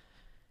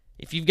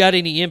 if you've got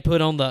any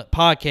input on the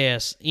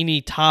podcast, any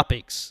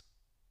topics,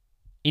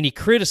 any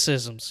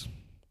criticisms,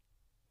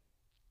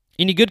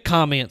 any good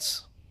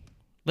comments,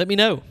 let me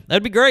know.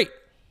 That'd be great.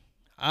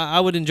 I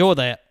would enjoy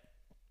that.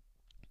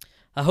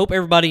 I hope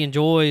everybody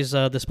enjoys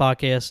this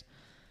podcast.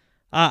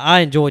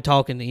 I enjoy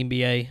talking to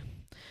NBA.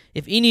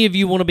 If any of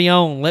you want to be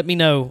on, let me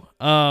know.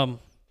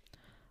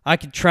 I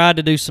could try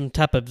to do some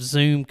type of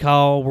Zoom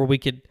call where we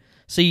could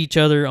see each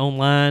other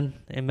online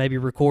and maybe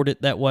record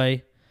it that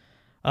way.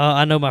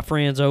 I know my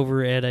friends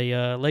over at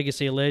a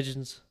Legacy of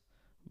Legends,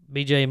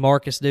 BJ and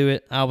Marcus, do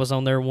it. I was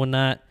on there one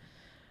night.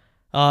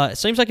 It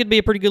seems like it'd be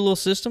a pretty good little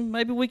system.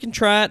 Maybe we can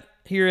try it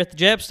here at the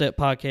Jab Step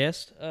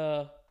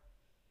podcast.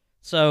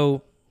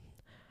 So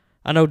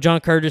I know John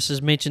Curtis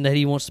has mentioned that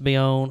he wants to be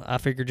on. I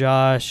figure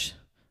Josh,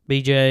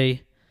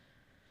 BJ,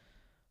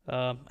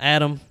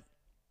 Adam.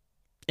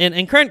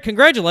 And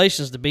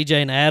congratulations to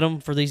BJ and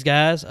Adam for these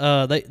guys.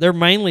 They're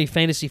mainly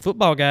fantasy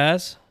football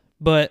guys,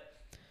 but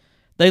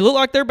they look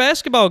like they're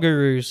basketball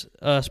gurus,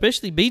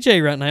 especially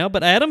BJ right now.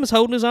 But Adam is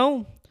holding his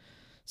own.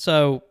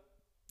 So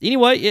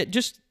anyway,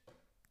 just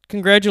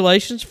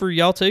congratulations for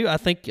y'all too. I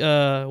think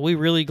we're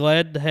really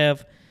glad to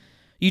have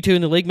you two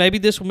in the league. Maybe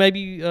this will get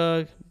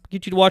you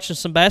to watching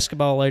some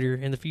basketball later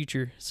in the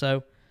future.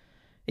 So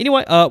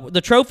anyway,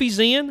 the trophy's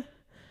in.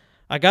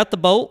 I got the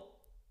bolt.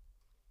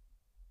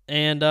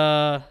 And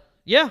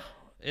yeah,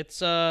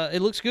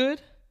 it looks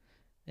good,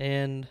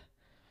 and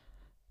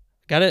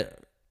got it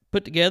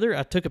put together.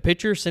 I took a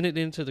picture, sent it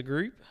into the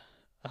group.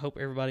 I hope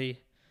everybody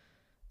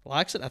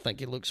likes it. I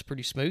think it looks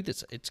pretty smooth.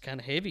 It's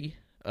kind of heavy,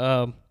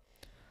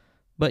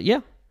 but yeah.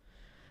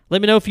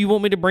 Let me know if you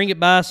want me to bring it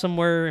by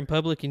somewhere in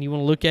public and you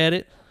want to look at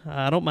it.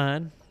 I don't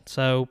mind.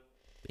 So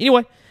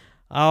anyway,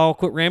 I'll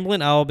quit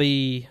rambling. I'm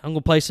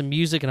gonna play some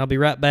music, and I'll be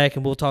right back,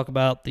 and we'll talk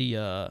about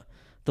the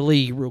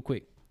league real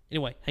quick.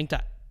 Anyway, hang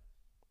tight.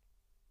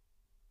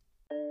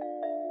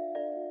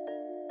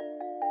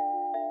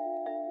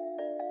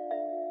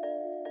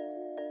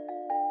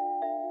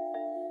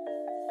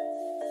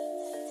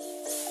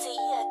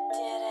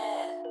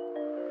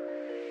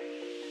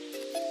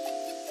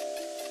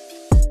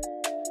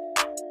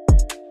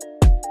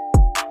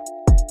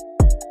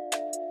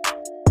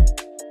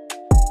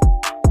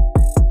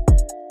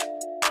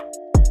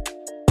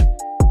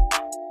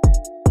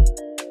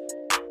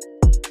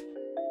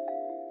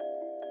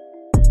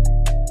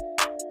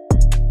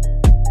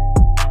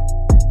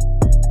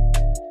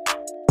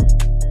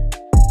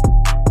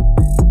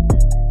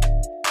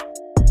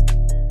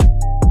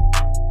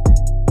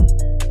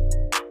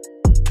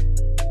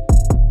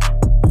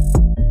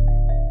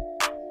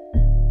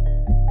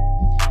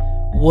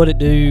 What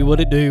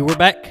it do? We're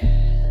back.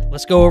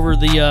 Let's go over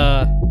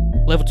the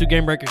Level 2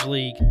 Game Breakers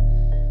League.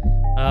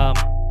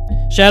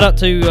 Shout out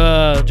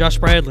to Josh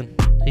Bradlin.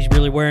 He's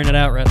really wearing it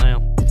out right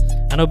now.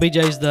 I know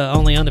BJ's the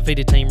only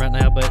undefeated team right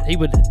now, but he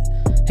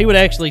would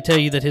actually tell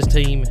you that his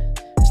team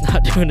is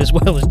not doing as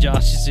well as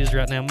Josh's is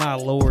right now. My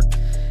Lord.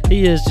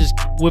 He is just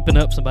whipping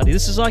up somebody.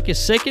 This is like his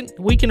second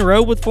week in a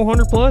row with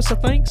 400 plus, I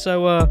think.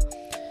 So,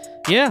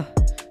 yeah.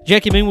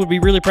 Jackie Moon would be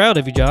really proud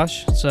of you,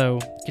 Josh. So,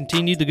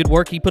 continue the good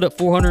work. He put up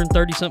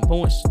 430-something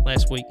points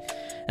last week.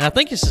 And I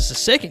think this is the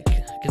second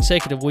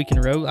consecutive week in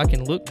a row. I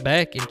can look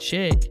back and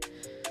check.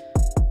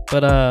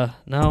 But,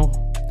 no.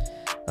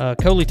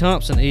 Coley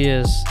Thompson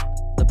is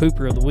the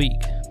pooper of the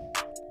week.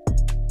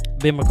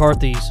 Ben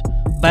McCarthy's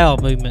bowel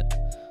movement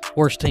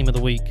worst team of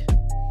the week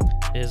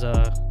is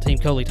Team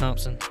Coley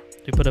Thompson,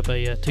 who put up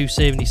a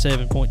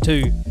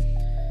 277.2.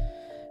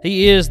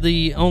 He is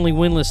the only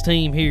winless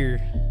team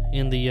here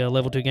in the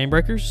Level 2 Game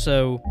Breakers.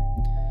 So,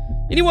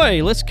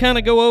 anyway, let's kind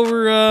of go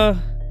over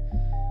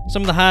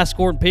some of the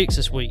high-scoring picks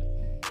this week.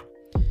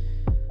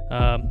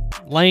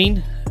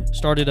 Lane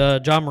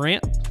started John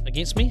Morant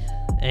against me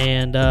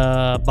and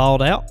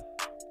balled out.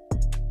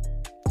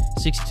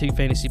 62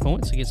 fantasy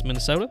points against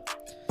Minnesota.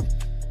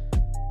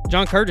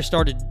 John Curtis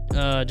started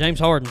James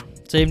Harden,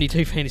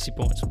 72 fantasy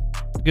points.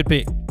 Good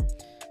pick.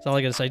 That's all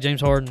I got to say.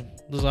 James Harden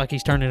looks like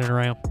he's turning it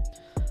around.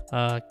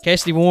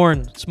 Cassidy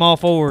Warren, small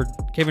forward,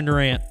 Kevin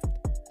Durant,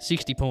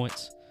 60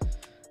 points.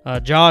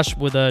 Josh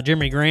with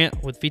Jeremy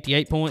Grant with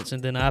 58 points,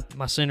 and then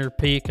my center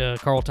pick,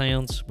 Karl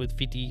Towns, with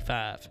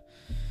 55.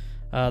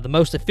 The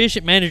most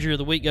efficient manager of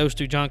the week goes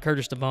to John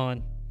Curtis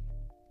Devon.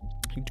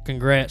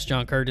 Congrats,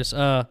 John Curtis.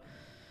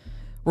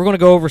 We're going to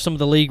go over some of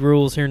the league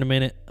rules here in a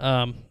minute.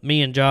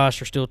 Me and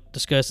Josh are still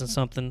discussing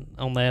something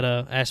on that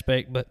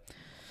aspect, but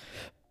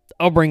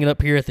I'll bring it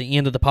up here at the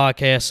end of the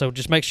podcast, so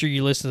just make sure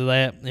you listen to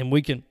that, and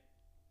we can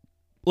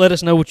let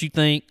us know what you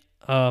think.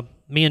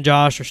 Me and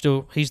Josh are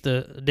still, he's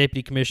the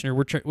deputy commissioner.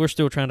 We're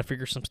still trying to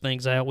figure some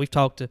things out. We've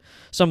talked to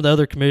some of the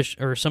other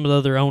some of the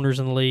other owners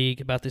in the league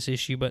about this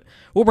issue, but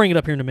we'll bring it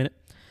up here in a minute.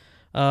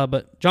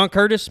 But John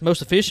Curtis,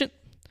 most efficient.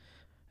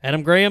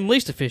 Adam Graham,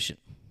 least efficient.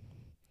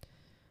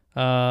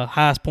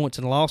 Highest points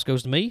in the loss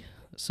goes to me.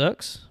 It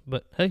sucks,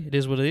 but hey, it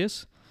is what it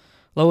is.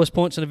 Lowest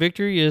points in the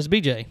victory is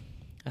BJ.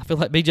 I feel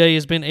like BJ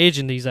has been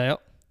edging these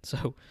out.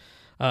 So,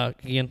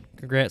 again,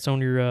 congrats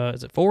on your,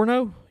 is it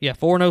 4-0? Yeah,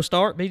 4-0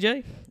 start,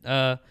 BJ.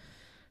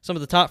 Some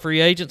of the top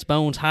free agents,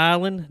 Bones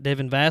Highland,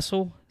 Devin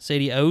Vassell,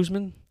 Sadie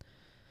Osman,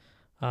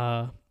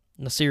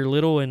 Nasir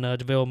Little, and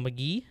JaVale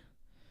McGee.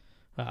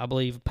 I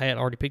believe Pat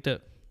already picked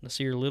up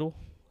Nasir Little.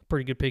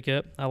 Pretty good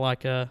pickup. I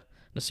like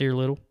Nasir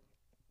Little.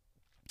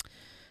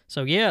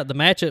 So, yeah, the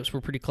matchups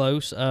were pretty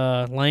close.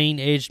 Lane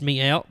edged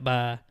me out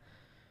by,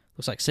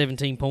 looks like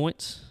 17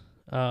 points.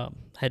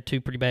 Had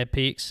two pretty bad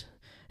picks.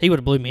 He would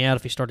have blew me out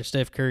if he started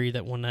Steph Curry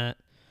that one night.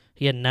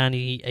 He had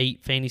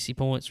 98 fantasy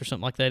points or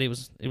something like that. It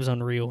was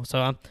unreal.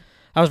 So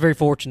I was very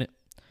fortunate.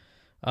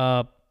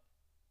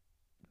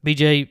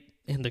 BJ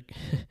in the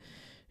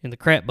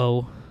crap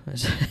bowl.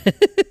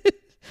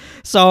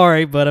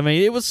 Sorry, but I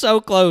mean it was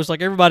so close.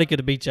 Like everybody could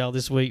have beat y'all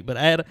this week, but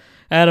Adam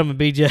and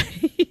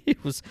BJ,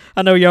 it was.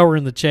 I know y'all were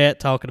in the chat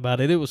talking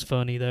about it. It was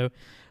funny though.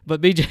 But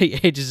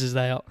BJ edges us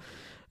out,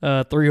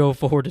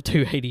 304 to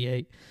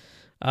 288.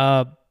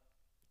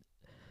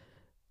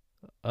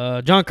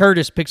 John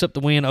Curtis picks up the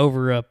win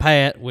over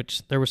Pat,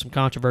 which there was some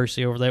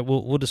controversy over that.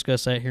 We'll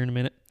discuss that here in a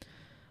minute.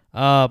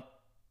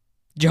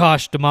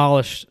 Josh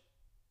demolished.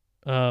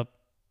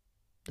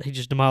 He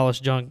just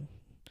demolished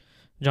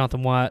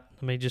Jonathan White.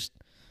 I mean, just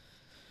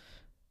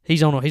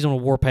he's on a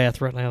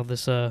warpath right now.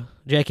 This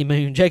Jackie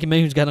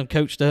Moon's got him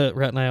coached up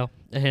right now,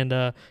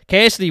 and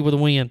Cassidy with a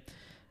win.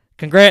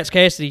 Congrats,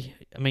 Cassidy.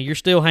 I mean, you're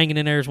still hanging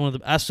in there as one of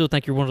the. I still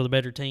think you're one of the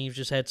better teams.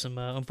 Just had some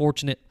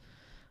unfortunate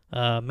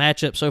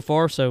matchups so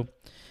far. So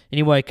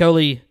anyway,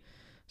 Coley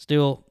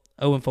still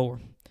 0-4,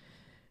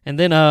 and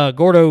then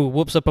Gordo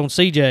whoops up on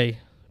CJ.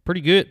 Pretty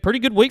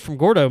good week from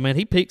Gordo, man.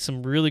 He picked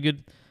some really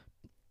good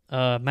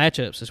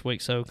matchups this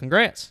week. So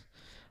congrats.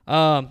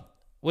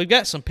 We've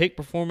got some pick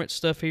performance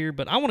stuff here,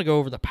 but I want to go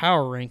over the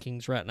power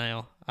rankings right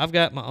now. I've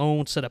got my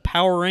own set of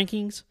power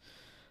rankings.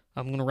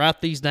 I'm going to write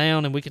these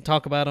down, and we can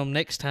talk about them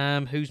next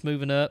time. Who's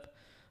moving up,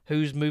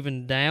 who's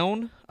moving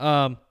down.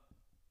 So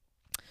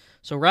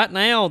right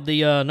now,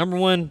 the number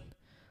one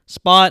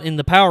spot in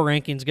the power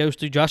rankings goes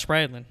to Josh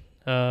Bradlin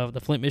of the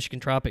Flint, Michigan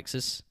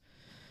Tropics.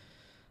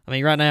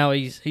 Right now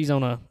he's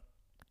on a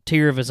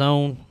tier of his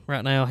own.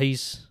 Right now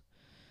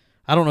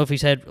I don't know if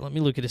he's had. Let me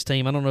look at his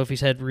team. I don't know if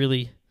he's had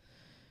really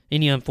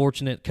any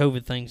unfortunate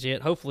COVID things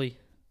yet. Hopefully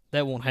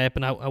that won't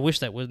happen. I wish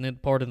that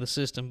wasn't part of the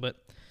system, but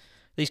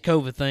these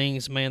COVID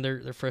things, man,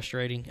 they're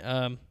frustrating.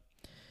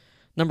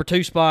 Number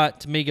 2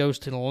 spot to me goes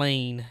to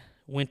Lane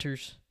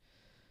Winters.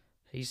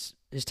 His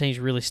team's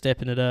really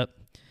stepping it up.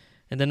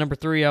 And then number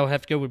 3, I'll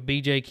have to go with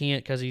BJ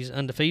Kent because he's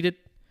undefeated.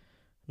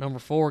 Number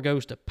 4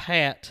 goes to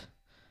Pat.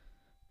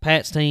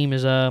 Pat's team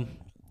is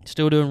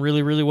still doing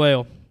really, really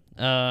well.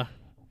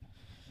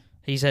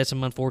 He's had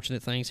some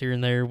unfortunate things here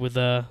and there with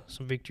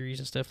some victories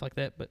and stuff like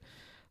that. But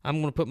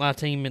I'm going to put my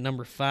team at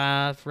number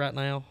 5 right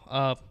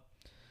now.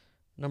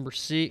 Number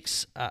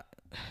 6,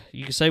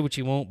 you can say what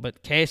you want,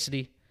 but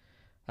Cassidy,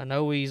 I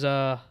know he's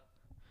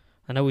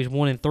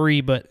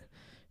 1-3, but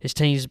his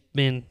team's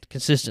been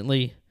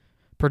consistently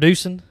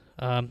producing.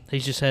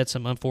 He's just had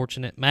some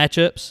unfortunate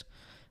matchups,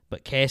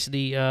 but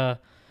Cassidy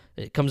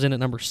it comes in at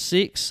number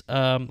 6.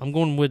 I'm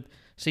going with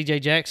C.J.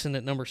 Jackson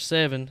at number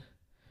 7,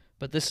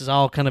 but this is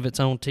all kind of its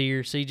own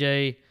tier.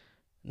 C.J.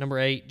 number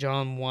 8,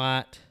 John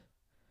White.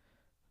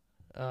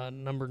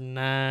 Number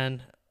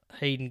 9,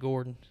 Hayden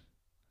Gordon.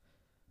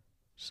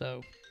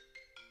 So,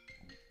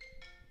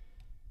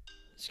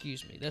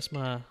 excuse me, that's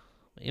my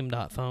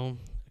M.Dot phone.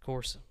 Of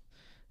course,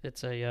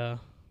 it's a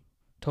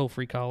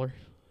toll-free caller.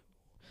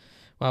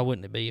 Why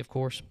wouldn't it be, of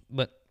course?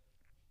 But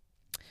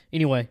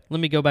anyway, let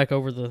me go back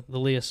over the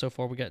list so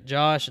far. We got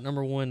Josh at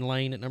number 1,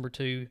 Lane at number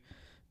 2,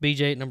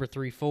 BJ at number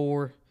 3,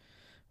 4.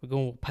 We're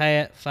going with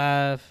Pat,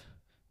 5,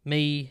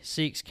 me,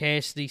 6,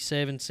 Cassidy,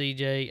 7,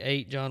 CJ,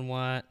 8, John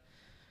White,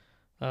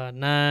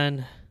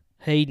 9,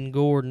 Hayden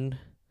Gordon.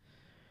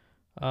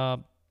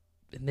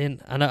 And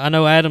then I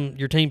know Adam,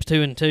 your team's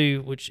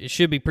 2-2, which it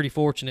should be pretty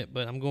fortunate,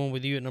 but I'm going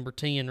with you at number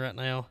 10 right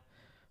now.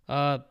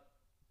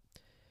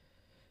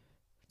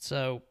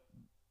 So,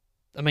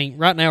 I mean,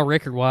 right now,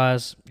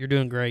 record-wise, you're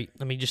doing great.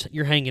 I mean, just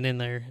you're hanging in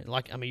there.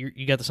 Like, I mean,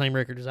 you got the same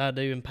record as I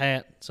do, and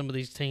Pat. Some of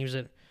these teams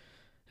that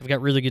have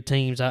got really good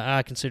teams,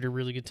 I consider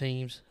really good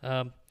teams.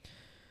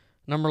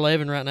 Number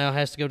 11 right now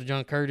has to go to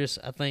John Curtis.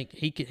 I think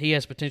he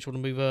has potential to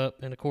move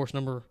up, and of course,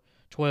 number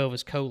 12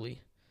 is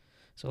Coley.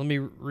 So let me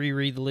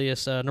reread the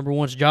list. Number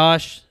 1 is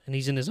Josh, and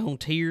he's in his own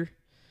tier.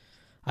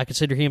 I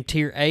consider him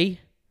tier A.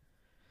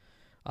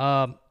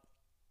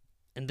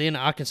 And then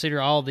I consider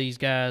all these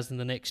guys in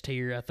the next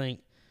tier. I think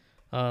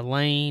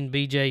Lane,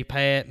 BJ,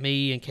 Pat,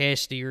 me, and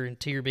Cassidy are in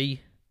tier B.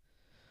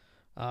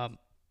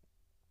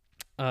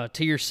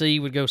 Tier C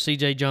would go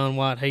CJ, John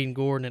White, Hayden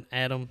Gordon, and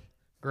Adam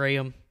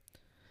Graham.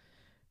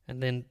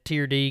 And then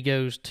tier D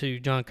goes to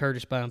John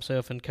Curtis by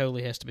himself, and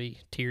Coley has to be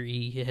tier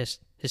E.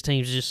 His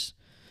team's just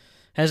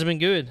hasn't been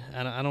good.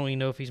 I don't even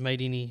know if he's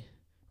made any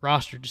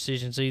roster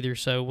decisions either.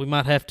 So we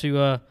might have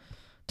to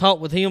talk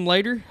with him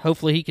later.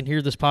 Hopefully he can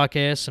hear this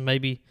podcast and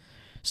maybe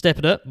step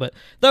it up. But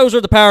those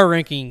are the power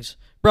rankings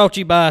brought to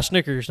you by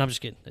Snickers. No, I'm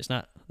just kidding. It's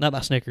not by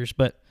Snickers,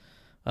 but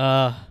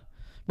brought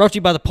to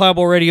you by the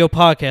Plowboy Radio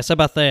Podcast. How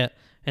about that?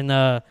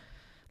 And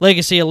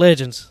Legacy of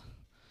Legends.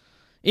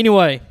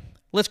 Anyway,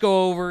 let's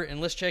go over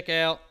and let's check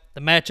out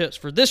the matchups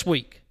for this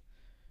week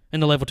in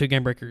the Level 2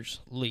 Game Breakers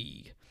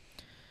League.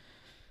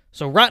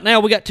 So right now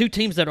we got two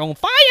teams that are on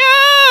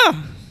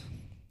fire.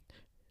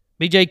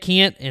 BJ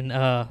Kent and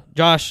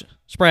Josh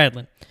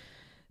Spradlin.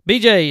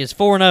 BJ is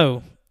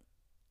 4-0.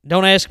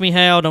 Don't ask me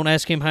how. Don't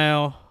ask him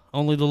how.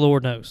 Only the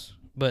Lord knows.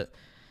 But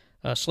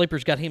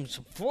Sleeper's got him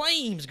some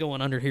flames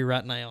going under here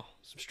right now.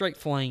 Some straight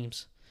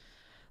flames.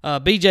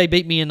 BJ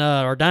beat me in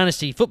our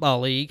Dynasty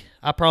Football League.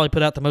 I probably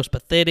put out the most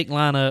pathetic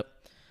lineup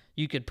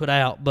you could put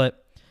out.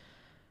 But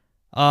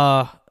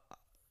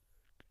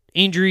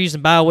injuries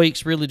and bye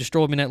weeks really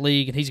destroyed me in that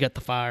league, and he's got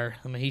the fire.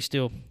 I mean, he's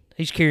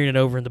carrying it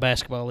over in the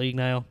basketball league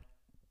now.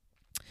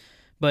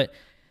 But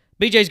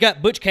BJ's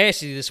got Butch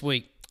Cassidy this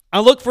week. I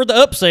look for the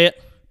upset.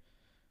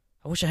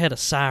 I wish I had a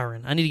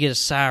siren. I need to get a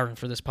siren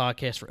for this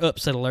podcast for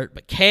upset alert.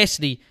 But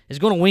Cassidy is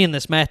going to win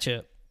this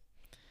matchup.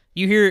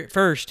 You hear it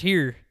first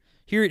here.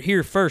 Hear it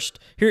here first.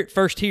 Hear it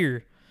first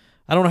here.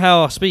 I don't know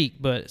how I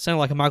speak, but it sounded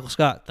like a Michael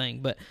Scott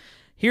thing. But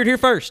hear it here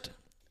first.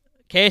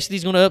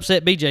 Cassidy's going to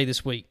upset BJ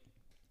this week.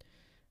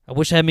 I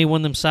wish I had me one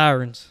of them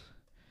sirens.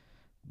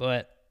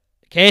 But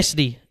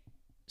Cassidy's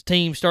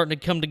team starting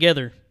to come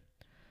together.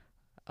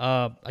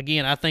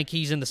 Again, I think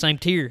he's in the same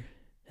tier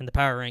in the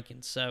power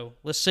rankings. So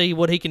let's see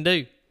what he can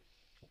do.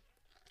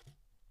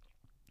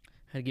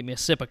 Had to get me a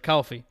sip of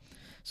coffee.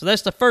 So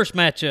that's the first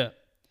matchup.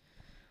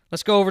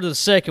 Let's go over to the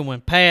second one.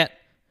 Pat,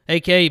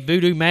 a.k.a.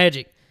 Voodoo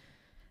Magic.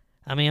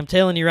 I mean, I'm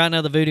telling you right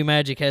now, the Voodoo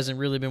Magic hasn't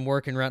really been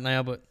working right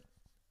now, but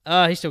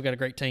he's still got a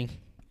great team.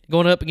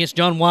 Going up against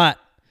John White.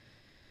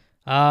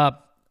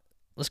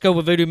 Let's go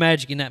with Voodoo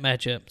Magic in that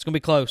matchup. It's going to be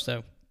close,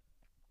 though.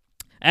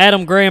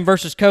 Adam Graham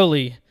versus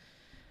Coley.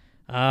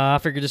 I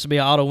figured this would be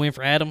an auto win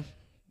for Adam.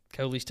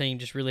 Coley's team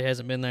just really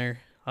hasn't been there.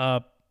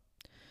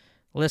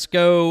 Let's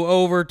go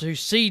over to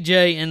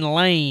CJ and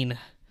Lane.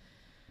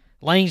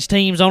 Lane's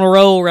team's on a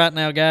roll right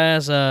now,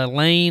 guys.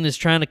 Lane is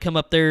trying to come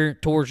up there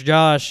towards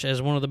Josh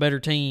as one of the better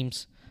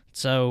teams.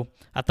 So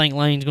I think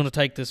Lane's going to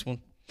take this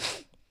one.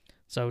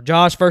 So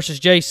Josh versus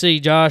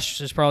JC. Josh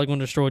is probably going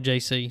to destroy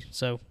JC.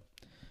 So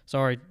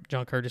sorry,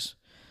 John Curtis.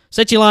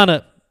 Set your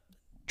lineup.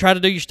 Try to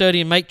do your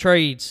study and make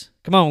trades.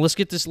 Come on, let's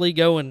get this league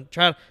going.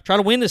 Try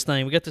to win this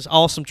thing. We got this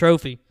awesome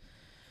trophy.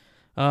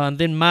 And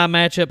then my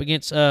matchup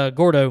against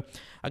Gordo.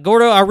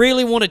 Gordo, I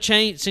really want to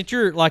change. Since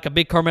you're like a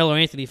big Carmelo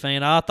Anthony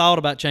fan, I thought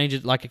about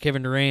changing it like a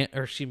Kevin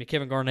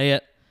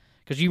Garnett,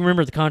 because you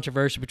remember the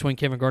controversy between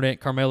Kevin Garnett and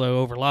Carmelo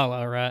over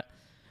Lala, right?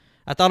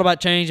 I thought about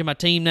changing my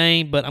team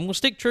name, but I'm going to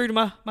stick true to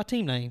my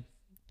team name,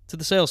 to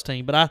the sales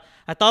team. But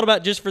I thought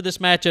about just for this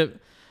matchup,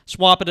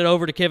 swapping it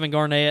over to Kevin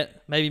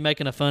Garnett, maybe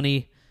making a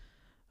funny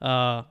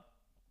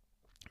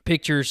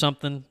picture or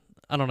something.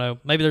 I don't know.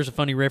 Maybe there's a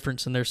funny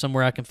reference in there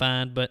somewhere I can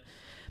find, but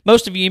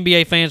most of you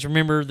NBA fans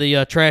remember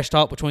the trash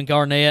talk between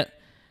Garnett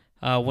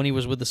when he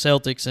was with the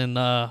Celtics, and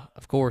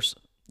of course,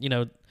 you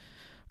know,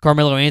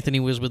 Carmelo Anthony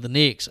was with the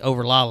Knicks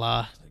over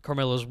Lala,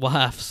 Carmelo's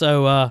wife.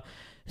 So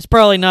it's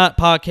probably not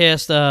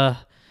podcast.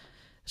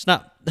 It's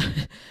not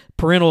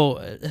parental.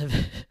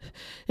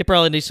 It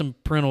probably needs some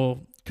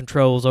parental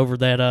controls over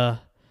that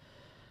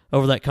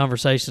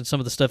conversation. Some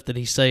of the stuff that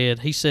he said.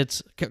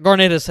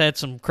 Garnett has had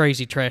some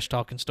crazy trash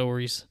talking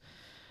stories.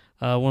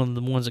 One of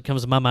the ones that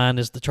comes to my mind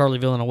is the Charlie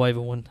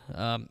Villanueva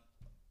one.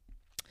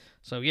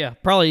 So, yeah,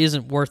 probably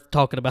isn't worth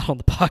talking about on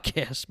the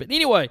podcast. But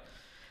anyway,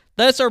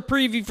 that's our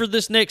preview for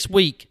this next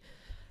week.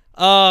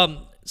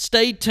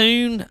 Stay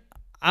tuned.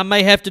 I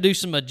may have to do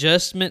some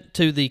adjustment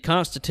to the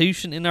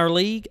constitution in our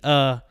league.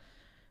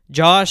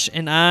 Josh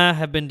and I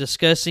have been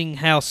discussing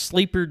how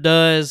Sleeper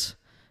does,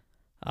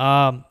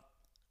 I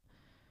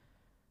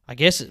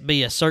guess it'd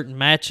be a certain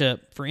matchup.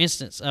 For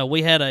instance,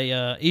 we had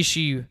a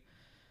issue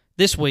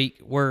this week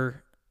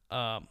where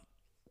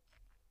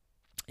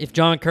if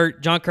John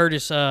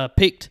Curtis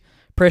picked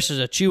Precious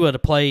Achua to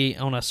play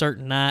on a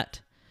certain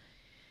night,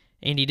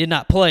 and he did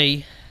not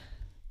play,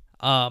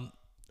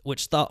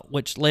 which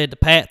led to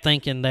Pat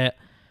thinking that,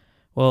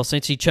 well,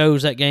 since he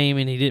chose that game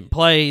and he didn't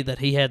play, that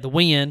he had the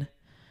win.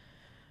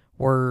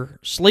 Where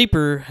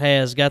Sleeper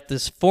has got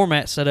this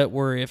format set up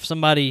where if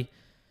somebody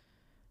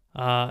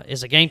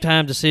is a game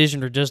time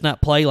decision or does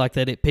not play like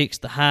that, it picks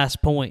the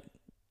highest point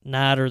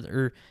night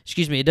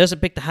it doesn't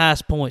pick the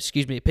highest point.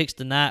 It picks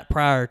the night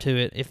prior to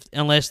it,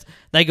 unless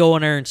they go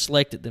in there and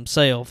select it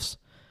themselves.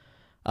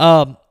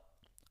 I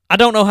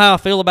don't know how I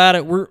feel about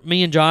it.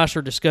 Me and Josh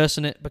are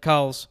discussing it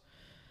because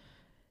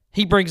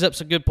he brings up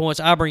some good points.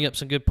 I bring up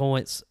some good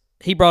points.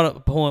 He brought up a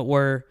point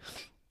where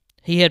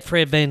he had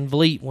Fred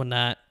VanVleet one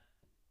night,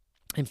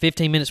 and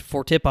 15 minutes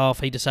before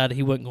tip-off, he decided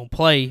he wasn't going to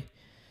play.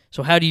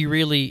 So how do you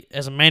really,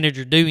 as a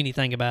manager, do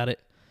anything about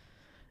it?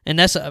 And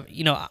that's,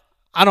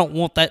 I don't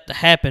want that to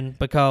happen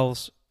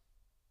because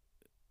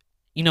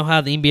you know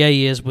how the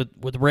NBA is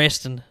with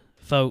resting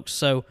folks.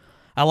 So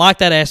I like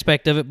that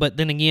aspect of it, but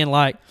then again,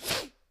 like,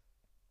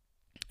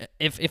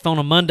 if on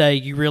a Monday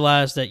you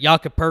realize that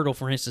Jakob Poeltl,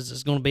 for instance,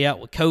 is going to be out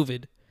with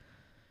COVID,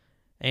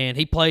 and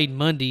he played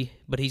Monday,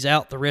 but he's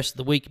out the rest of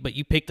the week, but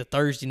you picked a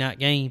Thursday night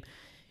game,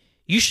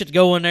 you should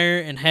go in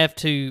there and have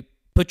to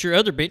put your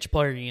other bench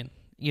player in,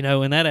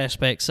 in that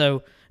aspect.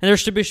 So, and there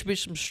should be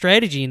some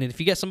strategy in it. If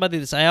you got somebody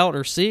that's out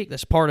or sick,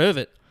 that's part of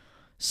it.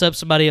 Sub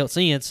somebody else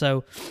in.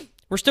 So,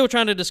 we're still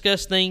trying to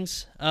discuss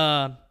things.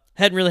 Hadn't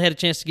really had a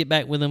chance to get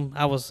back with him.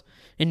 I was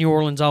in New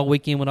Orleans all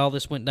weekend when all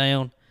this went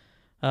down.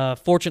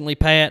 Fortunately,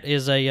 Pat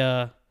is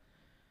a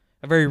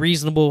very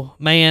reasonable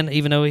man,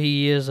 even though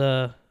he is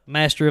a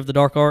master of the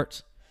dark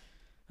arts.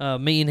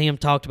 Me and him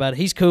talked about it.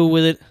 He's cool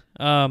with it.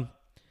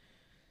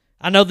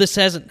 I know this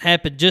hasn't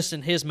happened just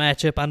in his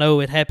matchup. I know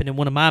it happened in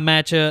one of my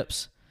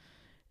matchups.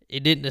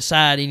 It didn't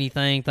decide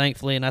anything,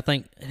 thankfully, and I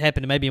think it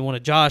happened maybe in one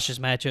of Josh's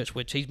matchups,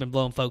 which he's been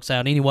blowing folks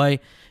out anyway.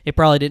 It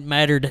probably didn't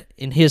matter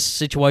in his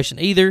situation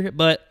either.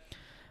 But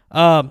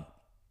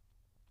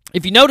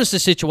if you notice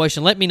this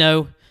situation, let me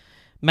know.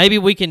 Maybe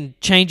we can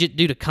change it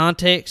due to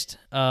context,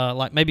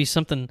 like maybe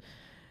something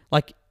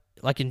like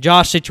in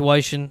Josh's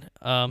situation,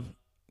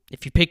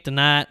 if you pick the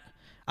night.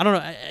 I don't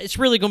know. It's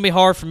really going to be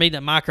hard for me to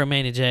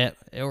micromanage that,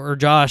 or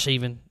Josh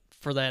even,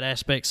 for that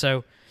aspect.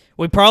 So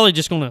we're probably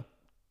just going to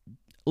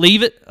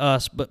leave it,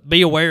 but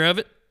be aware of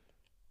it.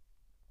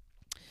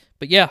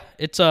 But yeah,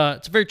 it's a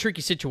very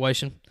tricky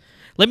situation.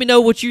 Let me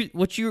know what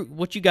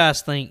you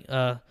guys think.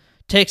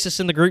 Text us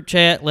in the group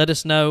chat. Let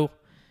us know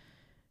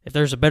if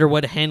there's a better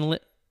way to handle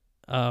it.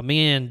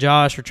 Me and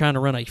Josh are trying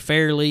to run a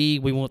fair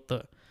league. We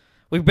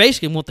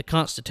basically want the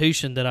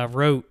Constitution that I've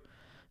wrote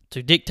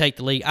to dictate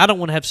the league. I don't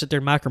want to have to sit there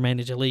and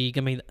micromanage a league.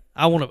 I mean,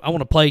 I want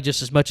to play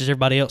just as much as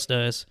everybody else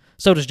does.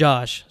 So does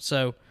Josh.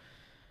 So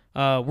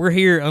we're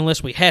here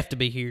unless we have to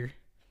be here.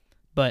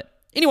 But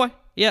anyway,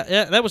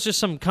 yeah, that was just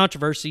some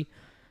controversy.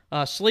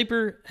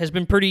 Sleeper has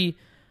been pretty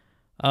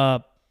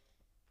not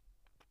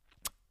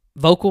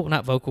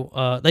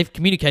vocal. They've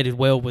communicated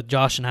well with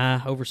Josh and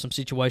I over some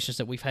situations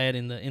that we've had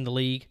in the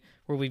league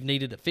where we've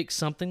needed to fix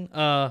something.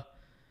 But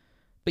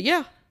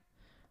yeah,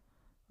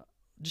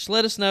 just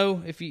let us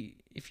know if you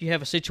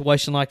have a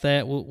situation like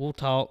that. We'll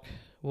talk.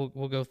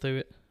 We'll go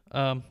through it.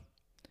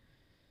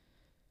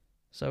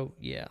 So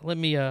yeah, let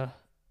me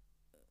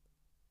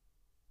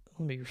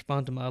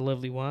respond to my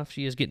lovely wife.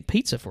 She is getting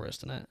pizza for us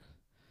tonight.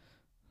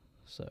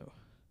 So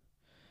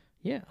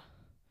yeah.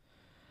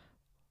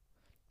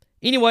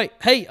 Anyway,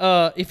 hey,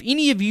 if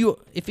any of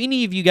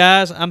you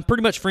guys, I'm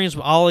pretty much friends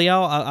with all of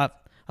y'all.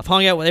 I've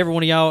hung out with every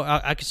one of y'all.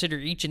 I consider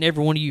each and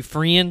every one of you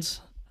friends.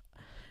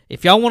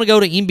 If y'all want to go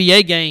to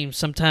NBA games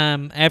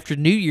sometime after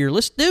New Year,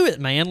 let's do it,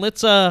 man.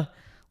 Let's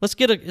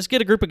get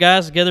a group of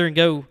guys together and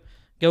go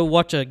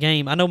watch a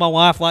game. I know my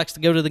wife likes to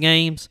go to the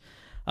games.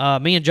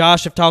 Me and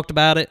Josh have talked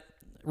about it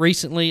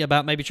recently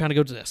about maybe trying to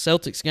go to the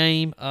Celtics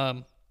game.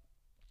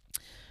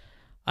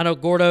 I know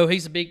Gordo,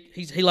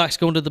 he likes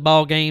going to the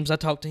ball games. I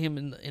talked to him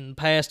in the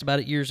past about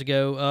it years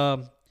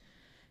ago.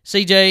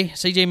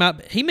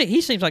 CJ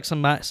he seems like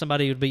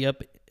somebody would be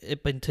up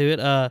into it.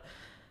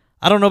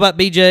 I don't know about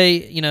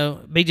BJ.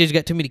 BJ's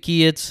got too many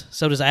kids.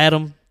 So does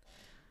Adam.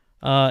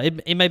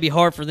 It may be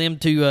hard for them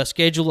to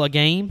schedule a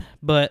game,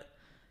 but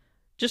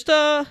just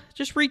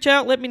reach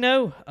out, let me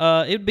know.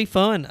 It would be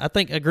fun. I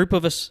think a group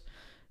of us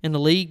in the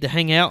league to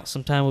hang out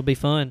sometime would be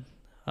fun.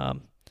 But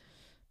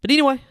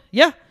anyway,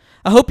 yeah.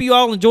 I hope you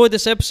all enjoyed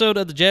this episode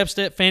of the Jab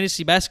Step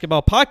Fantasy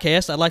Basketball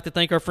Podcast. I'd like to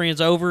thank our friends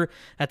over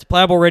at the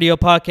Plowboy Radio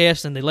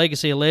Podcast and the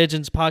Legacy of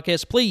Legends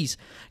Podcast. Please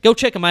go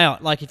check them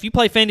out. Like, if you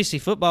play fantasy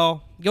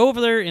football, go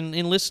over there and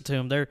listen to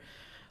them. They're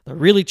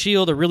really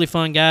chill. They're really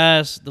fun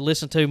guys to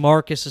listen to.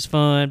 Marcus is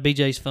fun.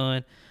 BJ's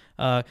fun.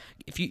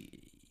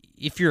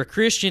 If you're a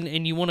Christian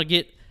and you want to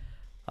get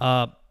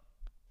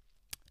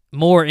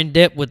more in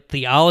depth with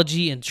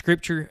theology and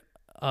Scripture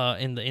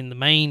in the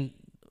main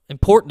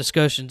important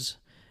discussions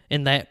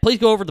in that, please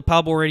go over to the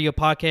Plowboy Radio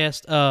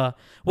Podcast.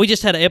 We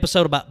just had an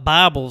episode about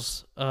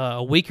Bibles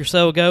a week or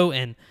so ago,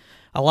 and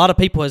a lot of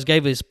people has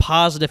gave us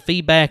positive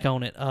feedback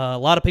on it. A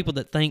lot of people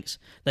that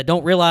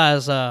don't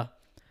realize how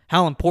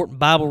how important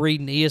Bible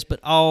reading is, but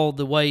all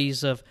the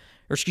ways of,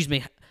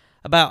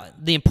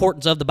 about the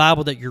importance of the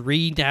Bible that you're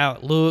reading, how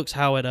it looks,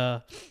 how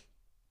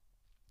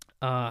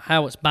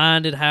it's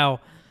binded, how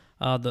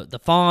the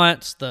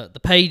fonts, the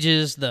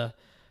pages, the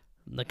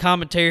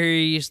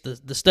commentaries,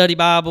 the study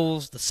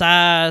Bibles, the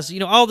size,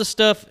 all this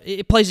stuff.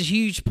 It plays a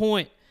huge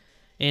point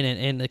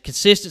in the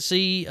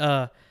consistency.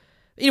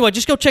 Anyway,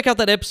 just go check out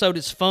that episode.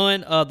 It's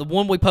fun. The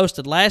one we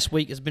posted last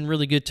week has been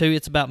really good too.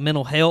 It's about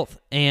mental health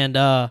and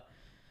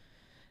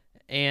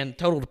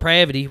total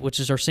depravity, which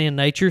is our sin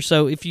nature.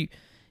 So if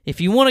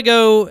you want to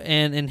go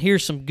and hear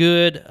some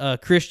good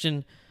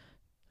Christian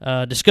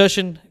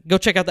discussion, go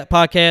check out that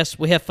podcast.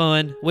 We have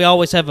fun. We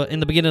always have in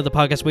the beginning of the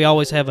podcast, we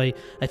always have a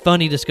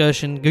funny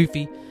discussion,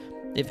 goofy.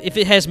 If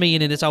it has me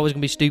in it, it's always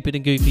going to be stupid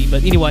and goofy.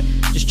 But anyway,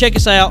 just check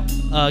us out.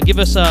 Give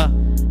us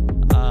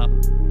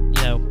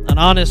an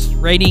honest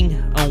rating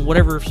on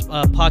whatever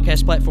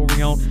podcast platform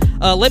you're on.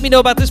 Let me know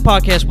about this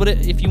podcast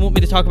if you want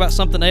me to talk about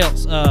something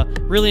else.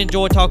 Really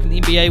enjoy talking the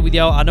NBA with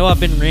y'all. I know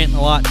I've been ranting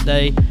a lot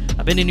today.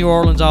 I've been in New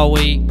Orleans all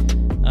week.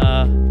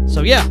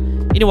 So yeah,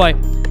 anyway,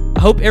 I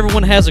hope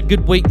everyone has a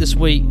good week this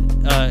week.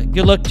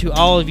 Good luck to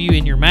all of you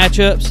in your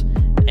matchups,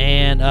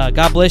 and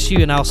God bless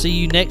you, and I'll see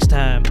you next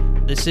time.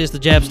 This is the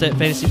Jab Step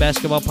Fantasy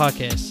Basketball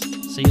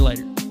Podcast. See you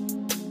later.